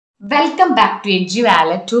Welcome back to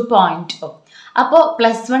EduValet 2.0. അപ്പോൾ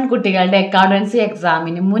 +1 കുട്ടികളുടെ accountancy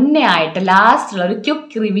എക്സാമിന് മുന്നേ ആയിട്ട് ലാസ്റ്റുള്ള ഒരു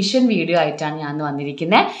ക്വിക്ക് റിവിഷൻ വീഡിയോ ആയിട്ടാണ് ഞാൻ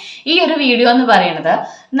വന്നിരിക്കുന്നത്. ഈ ഒരു വീഡിയോ എന്ന് പറയുന്നത്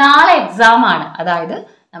നാളെ എക്സാം ആണ്, അതായത്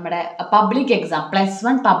നമ്മുടെ പബ്ലിക് എക്സാം,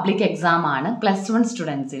 +1 പബ്ലിക് എക്സാം ആണ് +1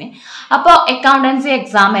 സ്റ്റുഡൻസിന്. അപ്പോൾ അക്കൗണ്ടൻസി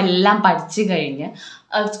എക്സാം എല്ലാം പഠിച്ചു കഴിഞ്ഞ്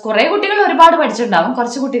കുറേ കുട്ടികൾ ഒരുപാട് പഠിച്ചിട്ടുണ്ടാവും,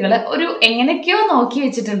 കുറച്ച് കുട്ടികൾ ഒരു എങ്ങനെയൊക്കെയോ നോക്കി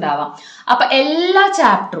വെച്ചിട്ടുണ്ടാവാം. അപ്പം എല്ലാ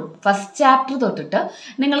ചാപ്റ്ററും ഫസ്റ്റ് ചാപ്റ്റർ തൊട്ടിട്ട്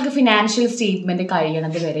നിങ്ങൾക്ക് ഫിനാൻഷ്യൽ സ്റ്റേറ്റ്മെന്റ്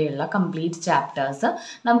കഴിയണത് വരെയുള്ള കംപ്ലീറ്റ് ചാപ്റ്റേഴ്സ്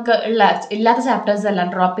നമുക്ക് ഇല്ലാത്ത ചാപ്റ്റേഴ്സ് എല്ലാം,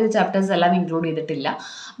 ഡ്രോപ്പ് ചെയ്ത ചാപ്റ്റേഴ്സ് എല്ലാം ഇൻക്ലൂഡ് ചെയ്തിട്ടില്ല.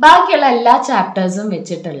 ബാക്കിയുള്ള എല്ലാ ചാപ്റ്റേഴ്സും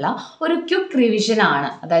വെച്ചിട്ടുള്ള ഒരു ക്വിക്ക് റിവിഷൻ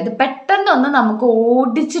ആണ്. അതായത് പെട്ടെന്നൊന്ന് നമുക്ക്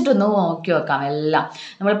ഓടിച്ചിട്ടൊന്ന് നോക്കി വെക്കാം എല്ലാം.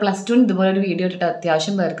 നമ്മൾ +2 ഇതുപോലെ ഒരു വീഡിയോ ഇട്ടിട്ട്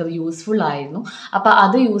അത്യാവശ്യം പേർക്ക് അത് യൂസ്ഫുൾ ആയിരുന്നു. അപ്പം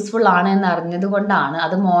അത് യൂസ്ഫുൾ ആണ് എന്ന് അറിഞ്ഞത് കൊണ്ടാണ്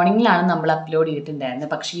അത് മോർണിംഗിലാണ് നമ്മൾ അപ്ലോഡ് ചെയ്തിട്ടുണ്ടായിരുന്നത്.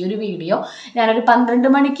 പക്ഷേ ഈ ഒരു വീഡിയോ ഞാനൊരു 12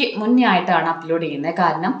 മണിക്ക് മുന്നേ ആയിട്ടാണ് അപ്ലോഡ് ചെയ്യുന്നത്.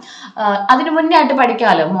 കാരണം അതിന് മുന്നേ ആയിട്ട്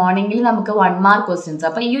പഠിക്കാമല്ലോ, മോർണിംഗിൽ നമുക്ക് 1 മാർക്ക് ക്വസ്റ്റ്യൻസ്.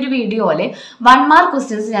 അപ്പോൾ ഈ ഒരു വീഡിയോയിൽ 1 മാർക്ക്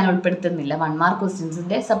ക്വസ്റ്റ്യൻസ് ഞാൻ ഉൾപ്പെടുത്തുന്നില്ല. 1 മാർക്ക്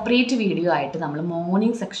ക്വസ്റ്റ്യൻസിൻ്റെ സെപ്പറേറ്റ് വീഡിയോ ആയിട്ട് നമ്മൾ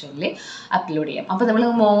മോർണിംഗ് സെക്ഷനിൽ അപ്ലോഡ് ചെയ്യാം. അപ്പോൾ നമ്മൾ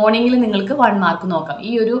മോർണിംഗിൽ നിങ്ങൾക്ക് 1 മാർക്ക് നോക്കാം.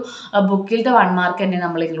 ഈ ഒരു ബുക്കിലത്തെ 1 മാർക്ക് തന്നെ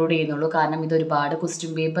നമ്മൾ ഇൻക്ലൂഡ് ചെയ്യുന്നുള്ളൂ, കാരണം ഇത് ഒരുപാട്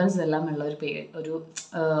ക്വസ്റ്റ്യൻ പേപ്പേഴ്സ് എല്ലാം ഉള്ള ഒരു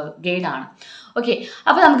ഗൈഡാണ്. ഓക്കെ,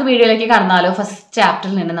 അപ്പോൾ നമുക്ക് വീഡിയോയിലേക്ക് കടന്നാലോ. ഫസ്റ്റ്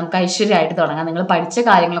ചാപ്റ്ററിൽ നിന്ന് നമുക്ക് ഐശ്വര്യമായിട്ട് തുടങ്ങാം. നിങ്ങൾ പഠിച്ച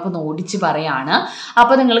കാര്യങ്ങളൊക്കെ ഒന്ന് ഓടിച്ച് പറയാണ്.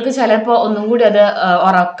 അപ്പോൾ നിങ്ങൾക്ക് ചിലപ്പോൾ ഒന്നും കൂടി അത്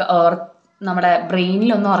നമ്മുടെ ബ്രെയിനിൽ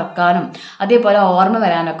ഒന്ന് ഉറക്കാനും അതേപോലെ ഓർമ്മ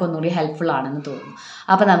വരാനൊക്കെ ഒന്നുകൂടി ഹെൽപ്ഫുൾ ആണെന്ന് തോന്നുന്നു.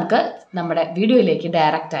 അപ്പോൾ നമുക്ക് നമ്മുടെ വീഡിയോയിലേക്ക്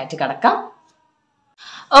ഡയറക്റ്റ് ആയിട്ട് കിടക്കാം.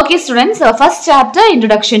 Okay students, first chapter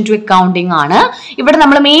introduction to accounting ആണ്. ഇവിടെ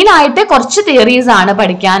നമ്മൾ മെയിൻ ആയിട്ട് കുറച്ച് തിയറീസ് ആണ്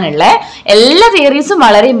പഠിക്കാനുള്ളത്. എല്ലാ തിയറീസും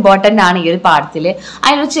വളരെ ഇമ്പോർട്ടൻ്റ് ആണ് ഈ ഒരു പാഠത്തിൽ.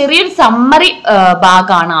 അതിനൊരു ചെറിയൊരു സമ്മറി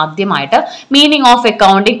ഭാഗമാണ് ആദ്യമായിട്ട്. മീനിങ് ഓഫ്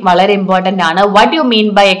അക്കൗണ്ടിങ് വളരെ ഇമ്പോർട്ടൻ്റ് ആണ്. What you mean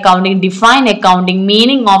by accounting, define accounting,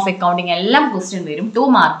 meaning of accounting എല്ലാം ക്വസ്റ്റ്യൻ വരും 2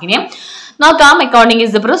 മാർക്കിന്. നോക്കാം. Accounting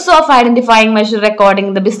is the process of identifying, measuring, recording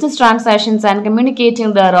the business transactions and communicating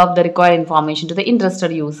thereof the required information to the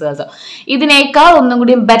interested users. ഇതിനേക്കാൾ ഒന്നും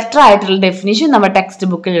കൂടി better ആയിട്ടുള്ള definition നമ്മുടെ text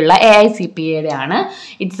ബുക്കിലുള്ള AICPA ആണ്.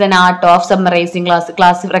 It's an art of summarizing,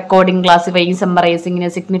 recording, classifying, summarizing in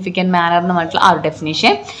a significant manner എന്ന് പറഞ്ഞിട്ടുള്ള ആ ഒരു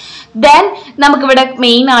ഡെഫിനിഷൻ. ദെൻ നമുക്കിവിടെ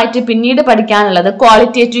മെയിൻ ആയിട്ട് പിന്നീട് പഠിക്കാനുള്ളത്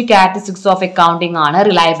ക്വാളിറ്റേറ്റീവ് ക്യാരക്ടറിസ്റ്റിക്സ് ഓഫ് അക്കൗണ്ടിങ് ആണ്.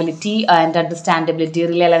 Reliability and understandability,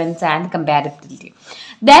 relevance and comparability.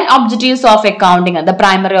 Then objectives of accounting, the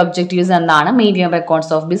primary objectives എന്താണ്, medium records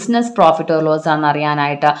of business, profit or loss ആണെന്ന്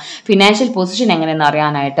അറിയാനായിട്ട്, ഫിനാൻഷ്യൽ പൊസിഷൻ എങ്ങനെയെന്ന്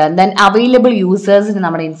അറിയാനായിട്ട്, ദെൻ അവൈലബിൾ യൂസേഴ്സിന്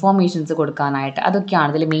നമ്മുടെ ഇൻഫോർമേഷൻസ് കൊടുക്കാനായിട്ട്,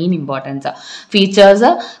 അതൊക്കെയാണ് ഇതിൽ main importance.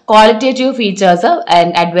 Features, qualitative features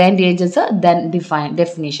and advantages, then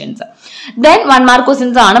definitions. Then 1 mark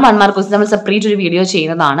questions ആണ്. 1 മാർക്ക് ക്വസ്റ്റ്യൻ നമ്മൾ സെപ്പറേറ്റ് ഒരു വീഡിയോ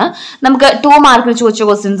ചെയ്യുന്നതാണ്. നമുക്ക് 2 മാർക്കിന് ചോദിച്ച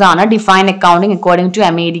ക്വസ്റ്റ്യൻസ് ആണ്. Define accounting according to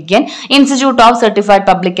American institute of certified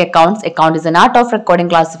public accounts. Account is an art of recording,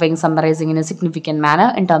 classifying, summarizing in a significant manner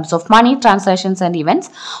in terms of money, transactions and events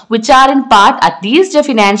which are in part at least a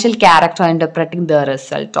financial character interpreting the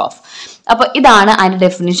result of. അപ്പോൾ ഇതാണ് അതിന്റെ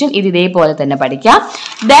definition. ഇത് ഇതേപോലെ തന്നെ പഠിക്കാം.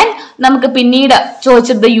 Then നമുക്ക് പിന്നീട്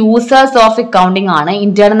ചോദിച്ചത് യൂസേഴ്സ് ഓഫ് അക്കൗണ്ടിങ് ആണ്.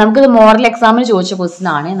 ഇന്ത്യയുടെ നമുക്കിത് മോഡൽ എക്സാമിന് ചോദിച്ച ക്വസ്റ്റ്യൻ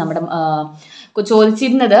ആണ്. നമ്മുടെ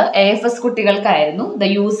ചോദിച്ചിരുന്നത് AFS കുട്ടികൾക്കായിരുന്നു. ദ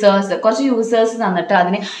യൂസേഴ്സ്, കുറച്ച് യൂസേഴ്സ് തന്നിട്ട്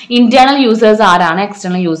അതിന് ഇന്റേണൽ യൂസേഴ്സ് ആരാണ്,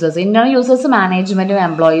 എക്സ്റ്റേണൽ യൂസേഴ്സ്. ഇന്റേണൽ യൂസേഴ്സ് മാനേജ്മെന്റും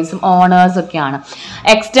എംപ്ലോയീസും ഓണേഴ്സ് ഒക്കെയാണ്.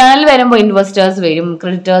 എക്സ്റ്റേണൽ വരുമ്പോൾ ഇൻവെസ്റ്റേഴ്സ് വരും,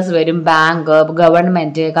 ക്രെഡിറ്റേഴ്സ് വരും, ബാങ്ക്,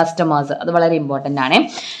 ഗവൺമെന്റ്, കസ്റ്റമേഴ്സ്. അത് വളരെ ഇമ്പോർട്ടന്റ് ആണ്.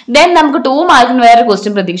 ദെൻ നമുക്ക് 2 മാർക്കിന് വേറെ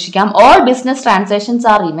ക്വസ്റ്റ്യൻ പ്രതീക്ഷിക്കാം. All business transactions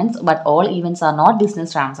are events but all events are not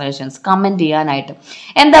business transactions. Comment ചെയ്യാനായിട്ട്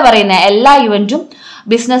എന്താ പറയുന്നത്, എല്ലാ ഇവന്റും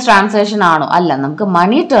ബിസിനസ് ട്രാൻസാക്ഷൻ ആണോ? അല്ല, നമുക്ക്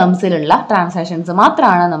മണി ടേംസിലുള്ള ട്രാൻസാക്ഷൻസ്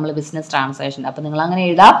മാത്രമാണ് നമ്മൾ ബിസിനസ് ട്രാൻസാക്ഷൻ. അപ്പൊ നിങ്ങൾ അങ്ങനെ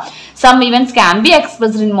എഴുതാം. Some events can be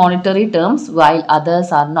expressed in monetary terms while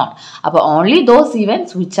others are not. അപ്പൊ only those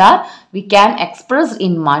events which are we can express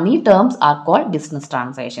in money terms are called business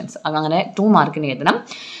transactions. അങ്ങനെ 2 മാർക്കിന് എഴുതണം.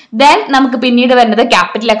 ദെൻ നമുക്ക് പിന്നീട് വരുന്നത്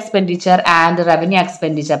capital expenditure and revenue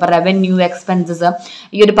expenditure. അപ്പൊ revenue, expenses,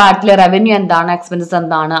 ഈ ഒരു പാർട്ടിലെ റവന്യൂ എന്താണ്, എക്സ്പെൻസസ്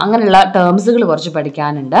എന്താണ്, അങ്ങനെയുള്ള ടേംസുകൾ കുറച്ച്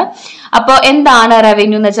പഠിക്കാനുണ്ട്. അപ്പോൾ എന്താണ്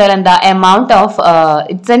റവന്യൂ എന്ന് വെച്ചാൽ എന്താ, amount of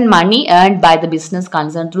it's an money earned by the business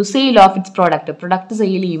concern through sale of its product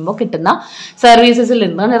sale ചെയ്യുമ്പോൾ കിട്ടുന്ന സർവീസസിൽ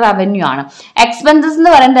നിന്ന് റവന്യൂ ആണ്. എക്സ്പെൻസസ്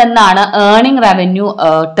എന്ന് പറയുന്നത് എന്താണ്, ഏർണിംഗ് റവന്യൂ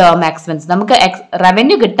ടേം എക്സ്പെൻസ്, നമുക്ക്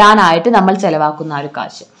റവന്യൂ കിട്ടാനായിട്ട് നമ്മൾ ചെലവാക്കുന്ന ഒരു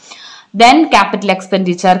കാശ്. ദെൻ ക്യാപിറ്റൽ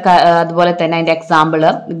എക്സ്പെൻഡിച്ചർ, അതുപോലെ തന്നെ അതിന്റെ എക്സാമ്പിൾ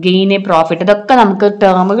ഗെയിൻ, പ്രോഫിറ്റ്, ഇതൊക്കെ നമുക്ക്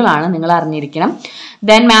ടേമുകളാണ്, നിങ്ങൾ അറിഞ്ഞിരിക്കണം.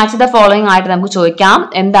 ദെൻ മാച്ച് ദ ഫോളോയിങ് ആയിട്ട് നമുക്ക് ചോദിക്കാം.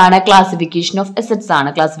 എന്താണ്, ക്ലാസിഫിക്കേഷൻ ഓഫ് അസറ്റ്സ്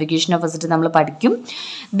ആണ്. ക്ലാസിഫിക്കേഷൻ ഓഫ് അസറ്റ് നമ്മൾ പഠിക്കും.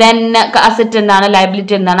 ദെൻ അസറ്റ് എന്താണ്,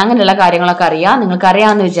 ലയബിലിറ്റി എന്താണ്, അങ്ങനെയുള്ള കാര്യങ്ങളൊക്കെ അറിയാം. നിങ്ങൾക്ക്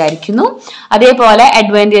അറിയാമെന്ന് വിചാരിക്കുന്നു. അതേപോലെ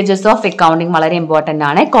അഡ്വാൻറ്റേജസ് ഓഫ് അക്കൗണ്ടിങ് വളരെ ഇമ്പോർട്ടന്റ്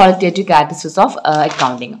ആണ്. Qualitative characteristics of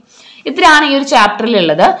accounting. ഇത്രയാണ് ഈ ഒരു ചാപ്റ്ററിൽ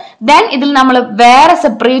ഉള്ളത്. ദെൻ ഇതിൽ നമ്മൾ വേറെ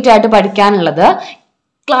സെപ്പറേറ്റ് ആയിട്ട് പഠിക്കാനുള്ളത്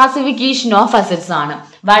ക്ലാസിഫിക്കേഷൻ ഓഫ് അസറ്റ്സ് ആണ്.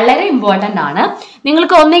 വളരെ ഇമ്പോർട്ടന്റ് ആണ്.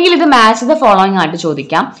 നിങ്ങൾക്ക് ഒന്നെങ്കിൽ ഇത് മാച്ച് ദ ഫോളോയിങ് ആയിട്ട്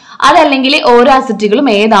ചോദിക്കാം, അതല്ലെങ്കിൽ ഓരോ അസറ്റുകളും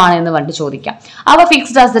ഏതാണ് എന്ന് പറഞ്ഞിട്ട് ചോദിക്കാം. അപ്പോൾ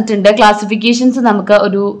ഫിക്സ്ഡ് അസറ്റ് ഉണ്ട്. ക്ലാസിഫിക്കേഷൻസ് നമുക്ക്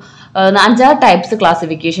ഒരു 5-6 ടൈപ്സ്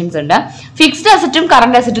ക്ലാസിഫിക്കേഷൻസ് ഉണ്ട്. ഫിക്സ്ഡ് അസറ്റും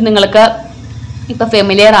കറണ്ട് അസറ്റും നിങ്ങൾക്ക് ഇപ്പൊ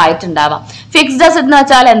ഫെമിലിയർ ആയിട്ടുണ്ടാവാം. ഫിക്സ്ഡ് അസറ്റ് എന്ന്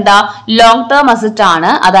വെച്ചാൽ എന്താ? ലോങ് ടേം അസറ്റ് ആണ്.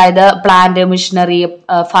 അതായത് പ്ലാന്റ്, മെഷീനറി,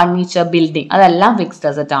 ഫർണിച്ചർ, ബിൽഡിംഗ്, അതെല്ലാം ഫിക്സ്ഡ്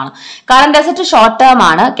അസറ്റ് ആണ്. കറണ്ട് അസറ്റ് ഷോർട്ട് ടേം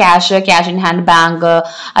ആണ്. ക്യാഷ് ഇൻ ഹാൻഡ്, ബാങ്ക്,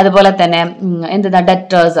 അതുപോലെ തന്നെ എന്താ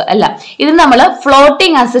ഡെറ്റേഴ്സ് എല്ലാം. ഇത് നമ്മൾ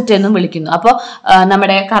ഫ്ലോട്ടിംഗ് അസറ്റ് എന്നും വിളിക്കുന്നു. അപ്പോൾ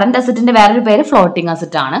നമ്മുടെ കറണ്ട് അസറ്റിന്റെ വേറൊരു പേര് ഫ്ലോട്ടിംഗ്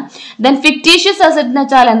അസറ്റ് ആണ്. ദെൻ ഫിക്ടീഷ്യസ് അസറ്റ് എന്ന്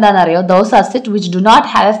വെച്ചാൽ എന്താണെന്ന് അറിയോ? Those asset which do not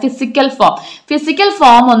have A physical form. Physical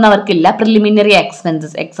form ഒന്നും അവർക്കില്ല. പ്രിലിമിനറി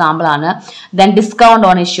എക്സ്പെൻസസ് എക്സാമ്പിൾ ആണ്. Then discount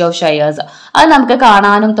on issue of shares, അത് നമുക്ക്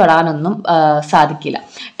കാണാനും തൊടാനൊന്നും സാധിക്കില്ല.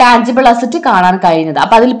 ടാഞ്ചിബിൾ അസറ്റ് കാണാൻ കഴിയുന്നത്.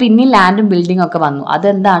 അപ്പൊ അതിൽ പിന്നെ ലാൻഡും ബിൽഡിംഗ് ഒക്കെ വന്നു.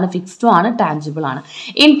 അതെന്താണ്? ഫിക്സ്ഡും ആണ്, ടാഞ്ചിബിൾ ആണ്.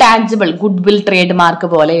 Intangible good will, trade mark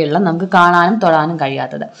പോലെയുള്ള നമുക്ക് കാണാനും തൊടാനും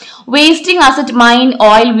കഴിയാത്തത്. Wasting asset mine,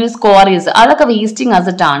 oil views, quarries, അതൊക്കെ വേസ്റ്റിംഗ്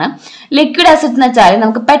അസറ്റ് ആണ്. ലിക്വിഡ് അസറ്റ് എന്ന് വെച്ചാൽ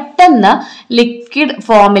നമുക്ക് പെട്ടെന്ന് ലിക്വിഡ്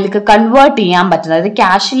ഫോമിലേക്ക് കൺവേർട്ട് ചെയ്യാൻ പറ്റുന്നത്, അതായത്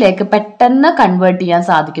ക്യാഷിലേക്ക് പെട്ടെന്ന് കൺവേർട്ട് ചെയ്യാൻ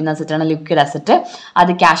സാധിക്കുന്ന അസറ്റാണ് ലിക്വിഡ് അസറ്റ്.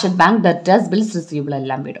 അത് cash at bank, debtors, bills, receivable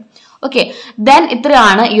എല്ലാം വിടും. ഓക്കെ, ദെൻ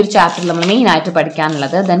ഇത്രയാണ് ഈ ഒരു ചാപ്റ്ററിൽ നമ്മൾ മെയിൻ ആയിട്ട്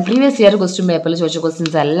പഠിക്കാനുള്ളത്. ദെൻ പ്രീവിയസ് ഇയർ ക്വസ്റ്റ്യൻ പേപ്പറിൽ ചോദിച്ച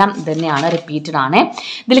ക്വസ്റ്റ്യൻസ് എല്ലാം തന്നെയാണ്, റിപ്പീറ്റഡ് ആണ്.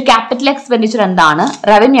 ഇതിൽ ക്യാപിറ്റൽ എക്സ്പെൻഡിച്ചർ എന്താണ്,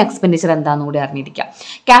 റവന്യൂ എക്സ്പെൻഡിച്ചർ എന്താണെന്ന് കൂടി അറിഞ്ഞിരിക്കാം.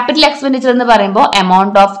 ക്യാപിറ്റൽ എക്സ്പെൻഡിച്ചർ എന്ന് പറയുമ്പോൾ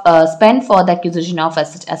amount of spend for the acquisition of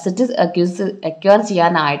asset acquire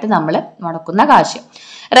ചെയ്യാനായിട്ട് നമ്മൾ മുടക്കുന്ന കാശ്.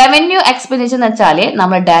 റവന്യൂ എക്സ്പെൻഡിച്ചർ എന്ന് വെച്ചാൽ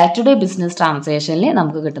നമ്മൾ ഡേ ടു ഡേ ബിസിനസ് ട്രാൻസാക്ഷനിൽ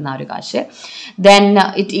നമുക്ക് കിട്ടുന്ന ഒരു കാശ്. Then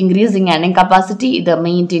it increasing earning capacity, ഇത്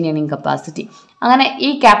മെയിൻറ്റെയിൻ ഏർണിംഗ് കപ്പാസിറ്റി. അങ്ങനെ ഈ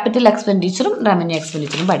ക്യാപിറ്റൽ എക്സ്പെൻഡിച്ചറും റവന്യൂ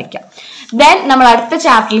എക്സ്പെൻഡിച്ചറും പഠിക്കാം. ദെൻ നമ്മൾ അടുത്ത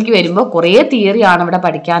ചാപ്റ്ററിലേക്ക് വരുമ്പോൾ കുറേ തിയറിയാണ് ഇവിടെ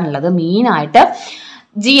പഠിക്കാനുള്ളത്. മെയിനായിട്ട്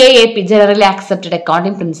GAAP, generally accepted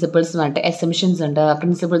accounting principles പറഞ്ഞിട്ട് എസംഷൻസ് ഉണ്ട്,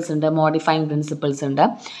 പ്രിൻസിപ്പിൾസ് ഉണ്ട്, മോഡിഫൈങ് പ്രിൻസിപ്പിൾസ് ഉണ്ട്,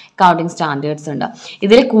 അക്കൗണ്ടിങ് സ്റ്റാൻഡേർഡ്സ് ഉണ്ട്.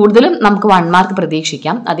 ഇതിൽ കൂടുതലും നമുക്ക് 1 മാർക്ക്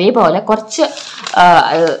പ്രതീക്ഷിക്കാം. അതേപോലെ കുറച്ച്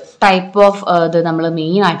ടൈപ്പ് ഓഫ് ഇത് നമ്മൾ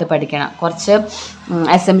മെയിനായിട്ട് പഠിക്കണം. കുറച്ച്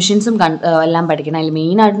എസംഷൻസും എല്ലാം പഠിക്കണം. അതിൽ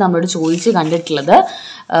മെയിനായിട്ട് നമ്മളോട് ചോദിച്ച് കണ്ടിട്ടുള്ളത്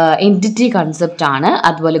എൻറ്റിറ്റി കൺസെപ്റ്റ് ആണ്.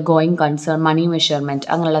 അതുപോലെ ഗോയിങ് കൺസേൺ, മണി മെഷർമെൻറ്റ്,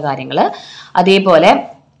 അങ്ങനെയുള്ള കാര്യങ്ങൾ. അതേപോലെ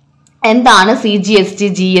എന്താണ് CGST,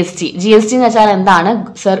 GST? GST എന്ന് വെച്ചാൽ എന്താണ്?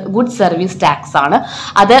 ഗുഡ് സർവീസ് ടാക്സ് ആണ്.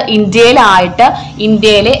 അത്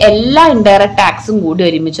ഇന്ത്യയിലെ എല്ലാ ഇൻഡയറക്റ്റ് ടാക്സും കൂടി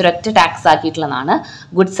ഒരുമിച്ച് ഒരൊറ്റ ടാക്സ് ആക്കിയിട്ടുള്ളതാണ്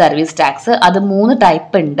ഗുഡ് സർവീസ് ടാക്സ്. അത് 3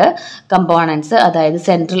 ടൈപ്പ് ഉണ്ട് കമ്പോണൻസ്. അതായത്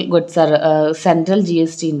സെൻട്രൽ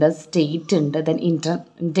GST ഉണ്ട്, സ്റ്റേറ്റ് ഉണ്ട്, ദെൻ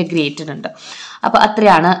ഇന്റഗ്രേറ്റഡ് ഉണ്ട്. അപ്പൊ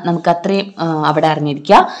അത്രയാണ്, നമുക്ക് അത്രയും അവിടെ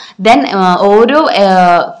അറിഞ്ഞിരിക്കുക. ദെൻ ഓരോ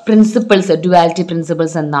പ്രിൻസിപ്പിൾസ്, ഡ്യുവാലിറ്റി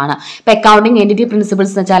പ്രിൻസിപ്പിൾസ് എന്താണ്? ഇപ്പൊ അക്കൗണ്ടിങ് എൻറ്റിറ്റി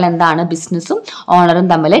പ്രിൻസിപ്പിൾസ് എന്ന് വെച്ചാൽ എന്താണ്? ബിസിനസ്സും ഓണറും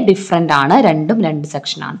തമ്മിൽ ഡിഫറെന്റ് ആണ്. രണ്ടും 2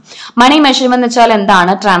 സെക്ഷനാണ്. മണി മെഷർമെന്റ് എന്ന് വെച്ചാൽ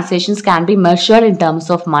എന്താണ്? Transactions can be measured in terms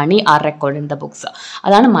of money R record in the books.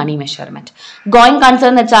 അതാണ് മണി മെഷർമെന്റ്. ഗോയിങ് കൺസേൺ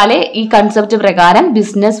എന്ന് വെച്ചാൽ ഈ കൺസെപ്റ്റ് പ്രകാരം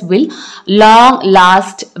business will long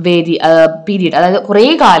last period, അതായത് കുറേ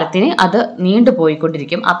കാലത്തിന് അത്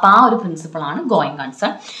നീണ്ടുപോയിക്കൊണ്ടിരിക്കും. അപ്പൊ ആ ഒരു പ്രിൻസിപ്പിൾ ആണ് ഗോയിങ്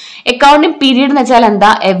കൺസേൺ. അക്കൗണ്ടിങ് പീരീഡ് എന്ന് വെച്ചാൽ എന്താ?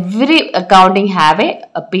 Every accounting have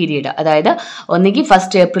A period. അതായത് ഒന്നുകിൽ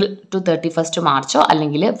 1 ഏപ്രിൽ ടു 31 മാർച്ചോ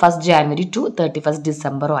അല്ലെങ്കിൽ 1 ജാനുവരി ടു 31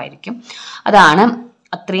 ഡിസംബറോ ആയിരിക്കും. അതാണ്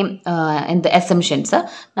അത്രയും എസംഷൻസ്.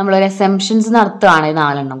 നമ്മളൊരു എസംഷൻസ് നടത്തുകയാണ്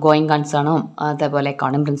 4 എണ്ണം, ഗോയിങ് കൺസേണും അതേപോലെ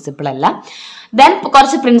അക്കൗണ്ടിങ് പ്രിൻസിപ്പിൾ എല്ലാം. ദെൻ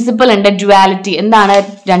കുറച്ച് പ്രിൻസിപ്പിൾ ഉണ്ട്. ഡ്യുവാലിറ്റി എന്താണ്?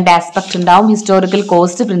 2 ആസ്പെക്ട് ഉണ്ടാവും. ഹിസ്റ്റോറിക്കൽ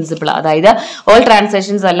കോസ്റ്റ് പ്രിൻസിപ്പിൾ, അതായത് ഓൾ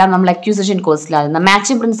ട്രാൻസാക്ഷൻസ് എല്ലാം നമ്മൾ അക്യൂസിഷൻ കോസ്റ്റിലാകുന്ന.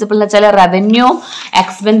 മാച്ചിങ് പ്രിൻസിപ്പിൾ എന്ന് വെച്ചാൽ റവന്യൂ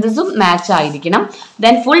എക്സ്പെൻസസും മാച്ച് ആയിരിക്കണം.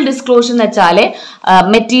 ദെൻ ഫുൾ ഡിസ്ക്ലോഷർ എന്ന് വെച്ചാൽ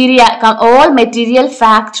all material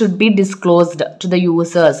fact should be disclosed to the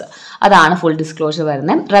users. അതാണ് ഫുൾ ഡിസ്ക്ലോഷർ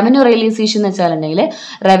വരുന്നത്. റവന്യൂ റിയലൈസേഷൻ എന്ന് വെച്ചാലുണ്ടെങ്കിൽ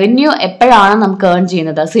റവന്യൂ എപ്പോഴാണ് നമുക്ക് ഏൺ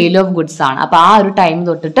ചെയ്യുന്നത്? സെയിൽ ഓഫ് ഗുഡ്സ് ആണ്. അപ്പൊ ആ ഒരു ടൈം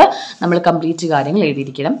തൊട്ടിട്ട് നമ്മൾ കംപ്ലീറ്റ് കാര്യങ്ങൾ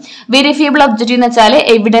എഴുതിയിരിക്കണം. വെരിഫിയബിൾ ഒബ്ജക്റ്റീവ് എന്ന് വെച്ചാൽ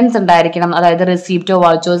എവിഡൻസ് ഉണ്ടായിരിക്കണം. അതായത് റെസിപ്റ്റോ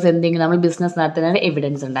വൗച്ചേഴ്സ് എന്തെങ്കിലും നമ്മൾ ബിസിനസ് നടത്തുന്നത്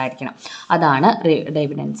എവിഡൻസ് ഉണ്ടായിരിക്കണം. അതാണ്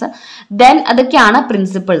എവിഡൻസ്. ദെൻ അതൊക്കെയാണ്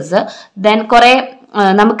പ്രിൻസിപ്പിൾസ്. ദെൻ കുറെ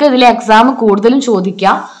നമുക്ക് ഇതിലെ എക്സാം കൂടുതലും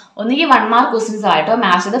ചോദിക്കാം. ഒന്നുകിൽ 1 മാർക്ക് ക്വസ്റ്റ്യൻസ് ആയിട്ടോ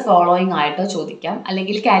മാച്ച് ദ ഫോളോയിങ് ആയിട്ടോ ചോദിക്കാം.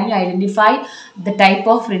 അല്ലെങ്കിൽ can you identify the type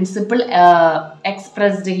of principle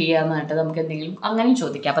expressed here എന്ന് പറഞ്ഞിട്ട് നമുക്ക് എന്തെങ്കിലും അങ്ങനെയും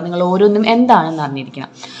ചോദിക്കാം. അപ്പൊ നിങ്ങൾ ഓരോന്നും എന്താണെന്ന്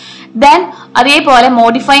അറിഞ്ഞിരിക്കണം. ദെൻ അതേപോലെ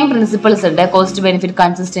മോഡിഫൈങ് പ്രിൻസിപ്പിൾസ് ഉണ്ട്. Cost benefit,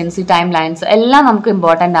 consistency, time lines എല്ലാം നമുക്ക്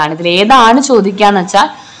ഇമ്പോർട്ടൻ്റ് ആണ്. ഇതിൽ ഏതാണ് ചോദിക്കാന്ന് വെച്ചാൽ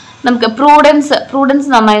നമുക്ക് പ്രൂഡൻസ്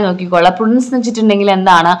നന്നായി നോക്കിക്കോളാം. പ്രൂഡൻസ് എന്ന് വെച്ചിട്ടുണ്ടെങ്കിൽ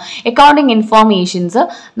എന്താണ്? അക്കൗണ്ടിങ് ഇൻഫോർമേഷൻസ്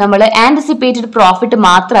നമ്മൾ ആന്റിസിപ്പേറ്റഡ് പ്രോഫിറ്റ്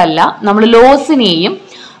മാത്രമല്ല, നമ്മൾ ലോസിനെയും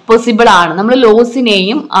പോസിബിൾ ആണ്. നമ്മൾ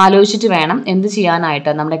ലോസിനെയും ആലോചിച്ചിട്ട് വേണം എന്ത്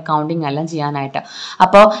ചെയ്യാനായിട്ട്, നമ്മുടെ അക്കൗണ്ടിങ് എല്ലാം ചെയ്യാനായിട്ട്.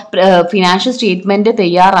 അപ്പോൾ ഫിനാൻഷ്യൽ സ്റ്റേറ്റ്മെന്റ്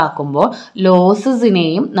തയ്യാറാക്കുമ്പോൾ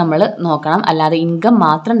ലോസസിനെയും നമ്മൾ നോക്കണം, അല്ലാതെ ഇൻകം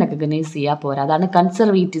മാത്രം റെക്കഗ്നൈസ് ചെയ്യാൻ പോരാ. അതാണ്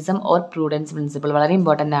കൺസർവേറ്റിസം ഓർ പ്രൂഡൻസ് പ്രിൻസിപ്പിൾ. വളരെ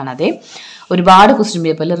ഇമ്പോർട്ടൻ്റ് ആണ്. അതേ ഒരുപാട് ക്വസ്റ്റ്യൻ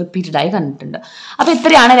പേപ്പറിൽ റിപ്പീറ്റഡ് ആയി കണ്ടിട്ടുണ്ട്. അപ്പോൾ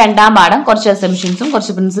ഇത്രയാണ് രണ്ടാം പാഠം. കുറച്ച് അസംഷൻസും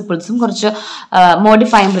കുറച്ച് പ്രിൻസിപ്പിൾസും കുറച്ച്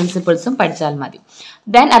മോഡിഫൈങ് പ്രിൻസിപ്പിൾസും പഠിച്ചാൽ മതി.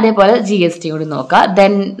 ദെൻ അതേപോലെ GST കൂടി നോക്കുക.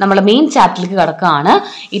 ദെൻ നമ്മൾ മെയിൻ ചാപ്റ്ററിലേക്ക് കിടക്കുകയാണ്.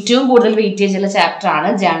 ഏറ്റവും കൂടുതൽ വെയിറ്റേജ് ഉള്ള ചാപ്റ്റർ ആണ്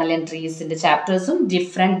ജേർണൽ എൻട്രീസിന്റെ ചാപ്റ്റേഴ്സും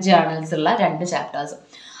ഡിഫറെന്റ് ജേർണൽസ് ഉള്ള 2 ചാപ്റ്റേഴ്സും.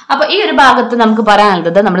 അപ്പൊ ഈ ഒരു ഭാഗത്ത് നമുക്ക്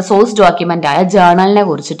പറയാനുള്ളത് നമ്മുടെ സോഴ്സ് ഡോക്യുമെന്റ് ആയ ജേർണലിനെ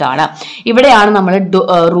കുറിച്ചിട്ടാണ്. ഇവിടെയാണ് നമ്മൾ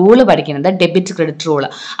റൂള് പഠിക്കുന്നത്, debit credit rule.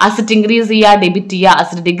 Asset increase ചെയ്യുക, ഡെബിറ്റ് ചെയ്യുക.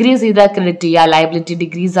 അസറ്റ് ഡിക്രീസ് ചെയ്താൽ ക്രെഡിറ്റ് ചെയ്യുക. ലയബിലിറ്റി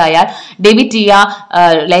ഡിക്രീസ് ആയാൽ ഡെബിറ്റ്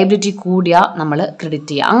ചെയ്യുക. ലയബിലിറ്റി കൂടിയാൽ നമ്മൾ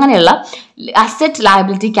ക്രെഡിറ്റ് ചെയ്യുക. അങ്ങനെയുള്ള asset,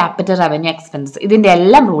 liability, capital, revenue, expenses ഇതിന്റെ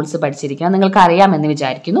എല്ലാം റൂൾസ് പഠിച്ചിരിക്കണം. നിങ്ങൾക്ക് അറിയാമെന്ന്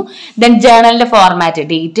വിചാരിക്കുന്നു. Then ജേർണലിന്റെ format,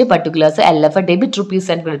 date, particulars, LF, debit rupees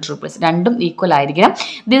and credit rupees രണ്ടും ഈക്വൽ ആയിരിക്കണം.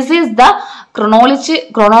 ദിസ് ഈസ് ദ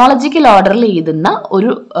ക്രോണോളജിക്കൽ ഓർഡറിൽ എഴുതുന്ന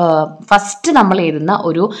ഒരു ഫസ്റ്റ് നമ്മൾ എഴുതുന്ന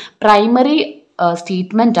ഒരു പ്രൈമറി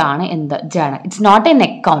സ്റ്റേറ്റ്മെന്റ് ആണ് എന്ത്, journal. It's not N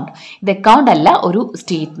account. ഇത് അക്കൗണ്ട് അല്ല, ഒരു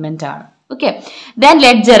സ്റ്റേറ്റ്മെന്റ് ആണ്. ഓക്കെ. ദെൻ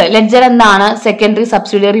ലെഡ്ജർ എന്താണ്? സെക്കൻഡറി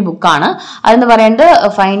സബ്സിഡിയറി ബുക്കാണ്. അതെന്ന് പറയുന്നത്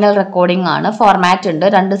ഫൈനൽ റെക്കോർഡിംഗ് ആണ്. ഫോർമാറ്റ് ഉണ്ട്,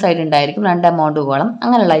 2 സൈഡ് ഉണ്ടായിരിക്കും, 2 എമൗണ്ടുകളും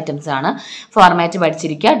അങ്ങനെയുള്ള ഐറ്റംസ് ആണ്. Format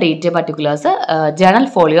പഠിച്ചിരിക്കുക. Date, particulars, journal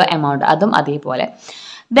folio, amount അതും അതേപോലെ.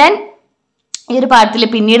 ദെൻ ഈ ഒരു പാഠത്തിൽ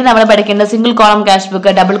പിന്നീട് നമ്മൾ പഠിക്കേണ്ട single column cash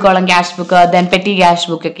book, double column cash book, then petty cash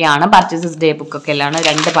book ഒക്കെയാണ്. പർച്ചേസസ് ഡേ ബുക്ക് ഒക്കെ എല്ലാം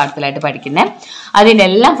 2 പാഠത്തിലായിട്ട് പഠിക്കുന്നത്. അതിൻ്റെ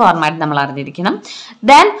എല്ലാം ഫോർമാറ്റ് നമ്മൾ അറിഞ്ഞിരിക്കണം.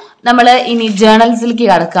 ദെൻ നമ്മൾ ഇനി ജേർണൽസിലേക്ക്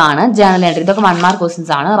കിടക്കുകയാണ്. ജേർണൽ എൻട്രി ഇതൊക്കെ 1 മാർക്ക്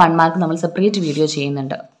ക്വസ്റ്റ്യൻസ് ആണ്. 1 മാർക്ക് നമ്മൾ സെപ്പറേറ്റ് വീഡിയോ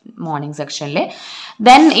ചെയ്യുന്നുണ്ട് മോർണിംഗ് സെക്ഷനിൽ.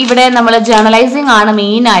 ദെൻ ഇവിടെ നമ്മൾ ജേർണലൈസിംഗ് ആണ്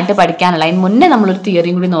മെയിൻ ആയിട്ട് പഠിക്കാനുള്ള. അതിന് മുന്നേ നമ്മളൊരു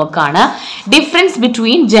തിയറിയും കൂടി നോക്കുകയാണ്. Difference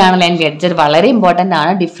between journal and ledger വളരെ ഇമ്പോർട്ടൻ്റ്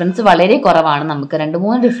ആണ്. ഡിഫറൻസ് വളരെ കുറവാണ്. നമുക്ക്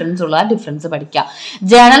 2-3 ഡിഫറൻസ് ഉള്ള ഡിഫറൻസ് പഠിക്കാം.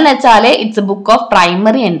 ജേർണൽ എന്ന് വെച്ചാൽ it's A book of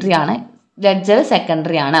primary entry ആണ്. ലെഡ്ജർ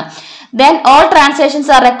സെക്കൻഡറി ആണ്. Then all transactions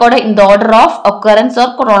are record in the order of occurrence or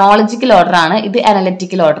chronological order ആണ്. ഇത്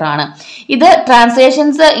അനലിറ്റിക്കൽ ഓർഡർ ആണ്. ഇത്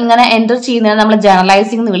ട്രാൻസാക്ഷൻസ് ഇങ്ങനെ എൻ്റർ ചെയ്യുന്നതിന് നമ്മൾ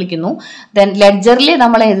ജേർണലൈസിംഗ് എന്ന് വിളിക്കുന്നു. ദെൻ ലെഡ്ജറിൽ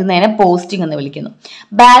നമ്മൾ എഴുതുന്നതിനെ പോസ്റ്റിംഗ് എന്ന് വിളിക്കുന്നു.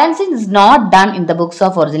 Balancing is not done in the books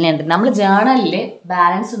of original entry. നമ്മൾ ജേർണലിൽ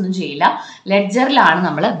ബാലൻസ് ഒന്നും ചെയ്യില്ല, ലെഡ്ജറിലാണ്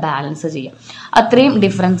നമ്മൾ ബാലൻസ് ചെയ്യുക. അത്രയും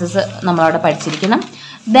ഡിഫറൻസസ് നമ്മളവിടെ പഠിച്ചിരിക്കണം.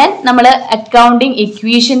 ദെൻ നമ്മൾ അക്കൗണ്ടിങ്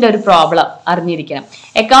ഇക്വേഷന്റെ ഒരു പ്രോബ്ലം അറിഞ്ഞിരിക്കണം.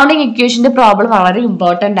 അക്കൗണ്ടിങ് ഇക്വേഷന്റെ പ്രോബ്ലം വളരെ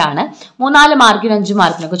ഇമ്പോർട്ടൻ്റ് ആണ്. 3-4 മാർക്കിനും 5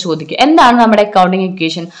 മാർക്കിനൊക്കെ ചോദിക്കും. എന്താണ് നമ്മുടെ accounting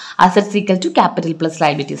equation? Assets equal to capital plus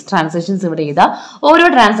liabilities. Transactions ഇവിടെ ചെയ്താൽ ഓരോ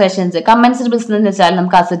ട്രാൻസാക്ഷൻസ് കമ്പൻസറി ബിസിനസ് എന്ന് വെച്ചാൽ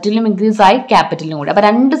നമുക്ക് അസറ്റിലും ഇൻക്രീസ് ആയി ക്യാപിറ്റലിലും കൂടി. അപ്പൊ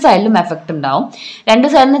 2 സൈഡിലും എഫക്ട് ഉണ്ടാവും.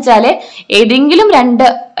 2 സൈഡിൽ എന്ന് വെച്ചാൽ ഏതെങ്കിലും 2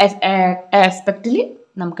 ആസ്പെക്റ്റിൽ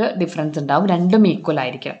നമുക്ക് ഡിഫറൻസ് ഉണ്ടാവും. 2ഉം ഈക്വൽ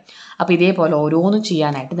ആയിരിക്കും. അപ്പൊ ഇതേപോലെ ഓരോന്നും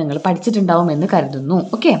ചെയ്യാനായിട്ട് നിങ്ങൾ പഠിച്ചിട്ടുണ്ടാവും എന്ന് കരുതുന്നു.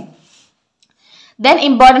 Okay. Then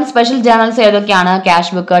important special journals ഏതൊക്കെയാണ്?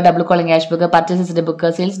 Cash book, double column cash book, purchases day book,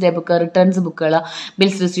 sales day book, returns ബുക്കുകൾ,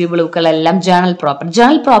 bills receivable ബുക്കുകളെല്ലാം journal proper.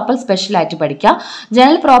 Journal proper special ആയിട്ട് പഠിക്കുക.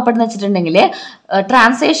 ജേർണൽ പ്രോപ്പർ എന്ന് വെച്ചിട്ടുണ്ടെങ്കിൽ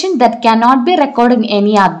transaction that can not be record in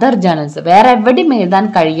any other journals. വേറെ എവിടെയും എഴുതാൻ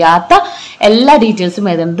കഴിയാത്ത എല്ലാ ഡീറ്റെയിൽസും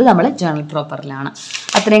എഴുതുന്നത് നമ്മൾ ജേർണൽ പ്രോപ്പറിലാണ്.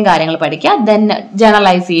 അത്രയും കാര്യങ്ങൾ പഠിക്കുക. ദെൻ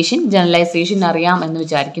ജേർണലൈസേഷൻ അറിയാം എന്ന്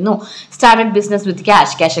വിചാരിക്കുന്നു. Started business with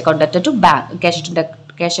cash account അറ്റഡ് to bank,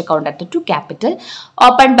 cash account added to capital.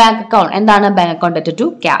 Open bank account എന്താണ്? bank account added to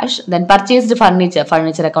cash. Then purchased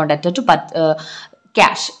furniture account added to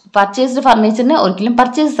cash. Purchased ഫർണിച്ചറിന് ഒരിക്കലും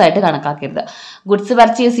പർച്ചേസ് ആയിട്ട് കണക്കാക്കരുത്. Goods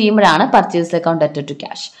purchase ചെയ്യുമ്പോഴാണ് purchase account അറ്റഡ് to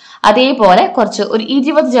cash. അതേപോലെ ഒരു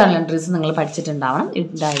 20 journal entries നിങ്ങൾ പഠിച്ചിട്ടുണ്ടാവണം,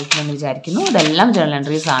 ഉണ്ടായിരിക്കുമെന്ന് വിചാരിക്കുന്നു. ഇതെല്ലാം ജേർണൽ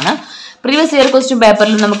എൻട്രീസ് ആണ്. പ്രീവിയസ് ഇയർ ക്വസ്റ്റ്യൻ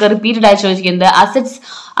പേപ്പറിൽ നമുക്ക് റിപ്പീറ്റഡ് ആയി ചോദിക്കുന്നത്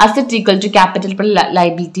അസറ്റ് ഈക്വൽ ടു ക്യാപിറ്റൽ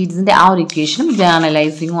ലയബിലിറ്റീസിന്റെ ആ ഒരു ഇക്വേഷനും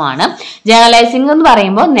ജേർണലൈസിംഗും ആണ്. ജേർണലൈസിംഗ് എന്ന്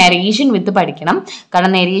പറയുമ്പോൾ നെറേഷൻ വിത്ത് പഠിക്കണം.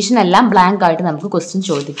 കാരണം നെറേഷൻ എല്ലാം ബ്ലാങ്ക് ആയിട്ട് നമുക്ക് ക്വസ്റ്റ്യൻ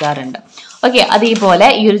ചോദിക്കാറുണ്ട്. ഓക്കെ. അതേപോലെ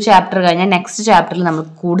ഈ ഒരു ചാപ്റ്റർ കഴിഞ്ഞാൽ നെക്സ്റ്റ് ചാപ്റ്ററിൽ നമ്മൾ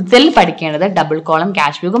കൂടുതൽ പഠിക്കേണ്ടത് ഡബിൾ കോളം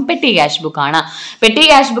ക്യാഷ് ബുക്കും പെട്ടി ക്യാഷ് ബുക്കാണ്. പെട്ടി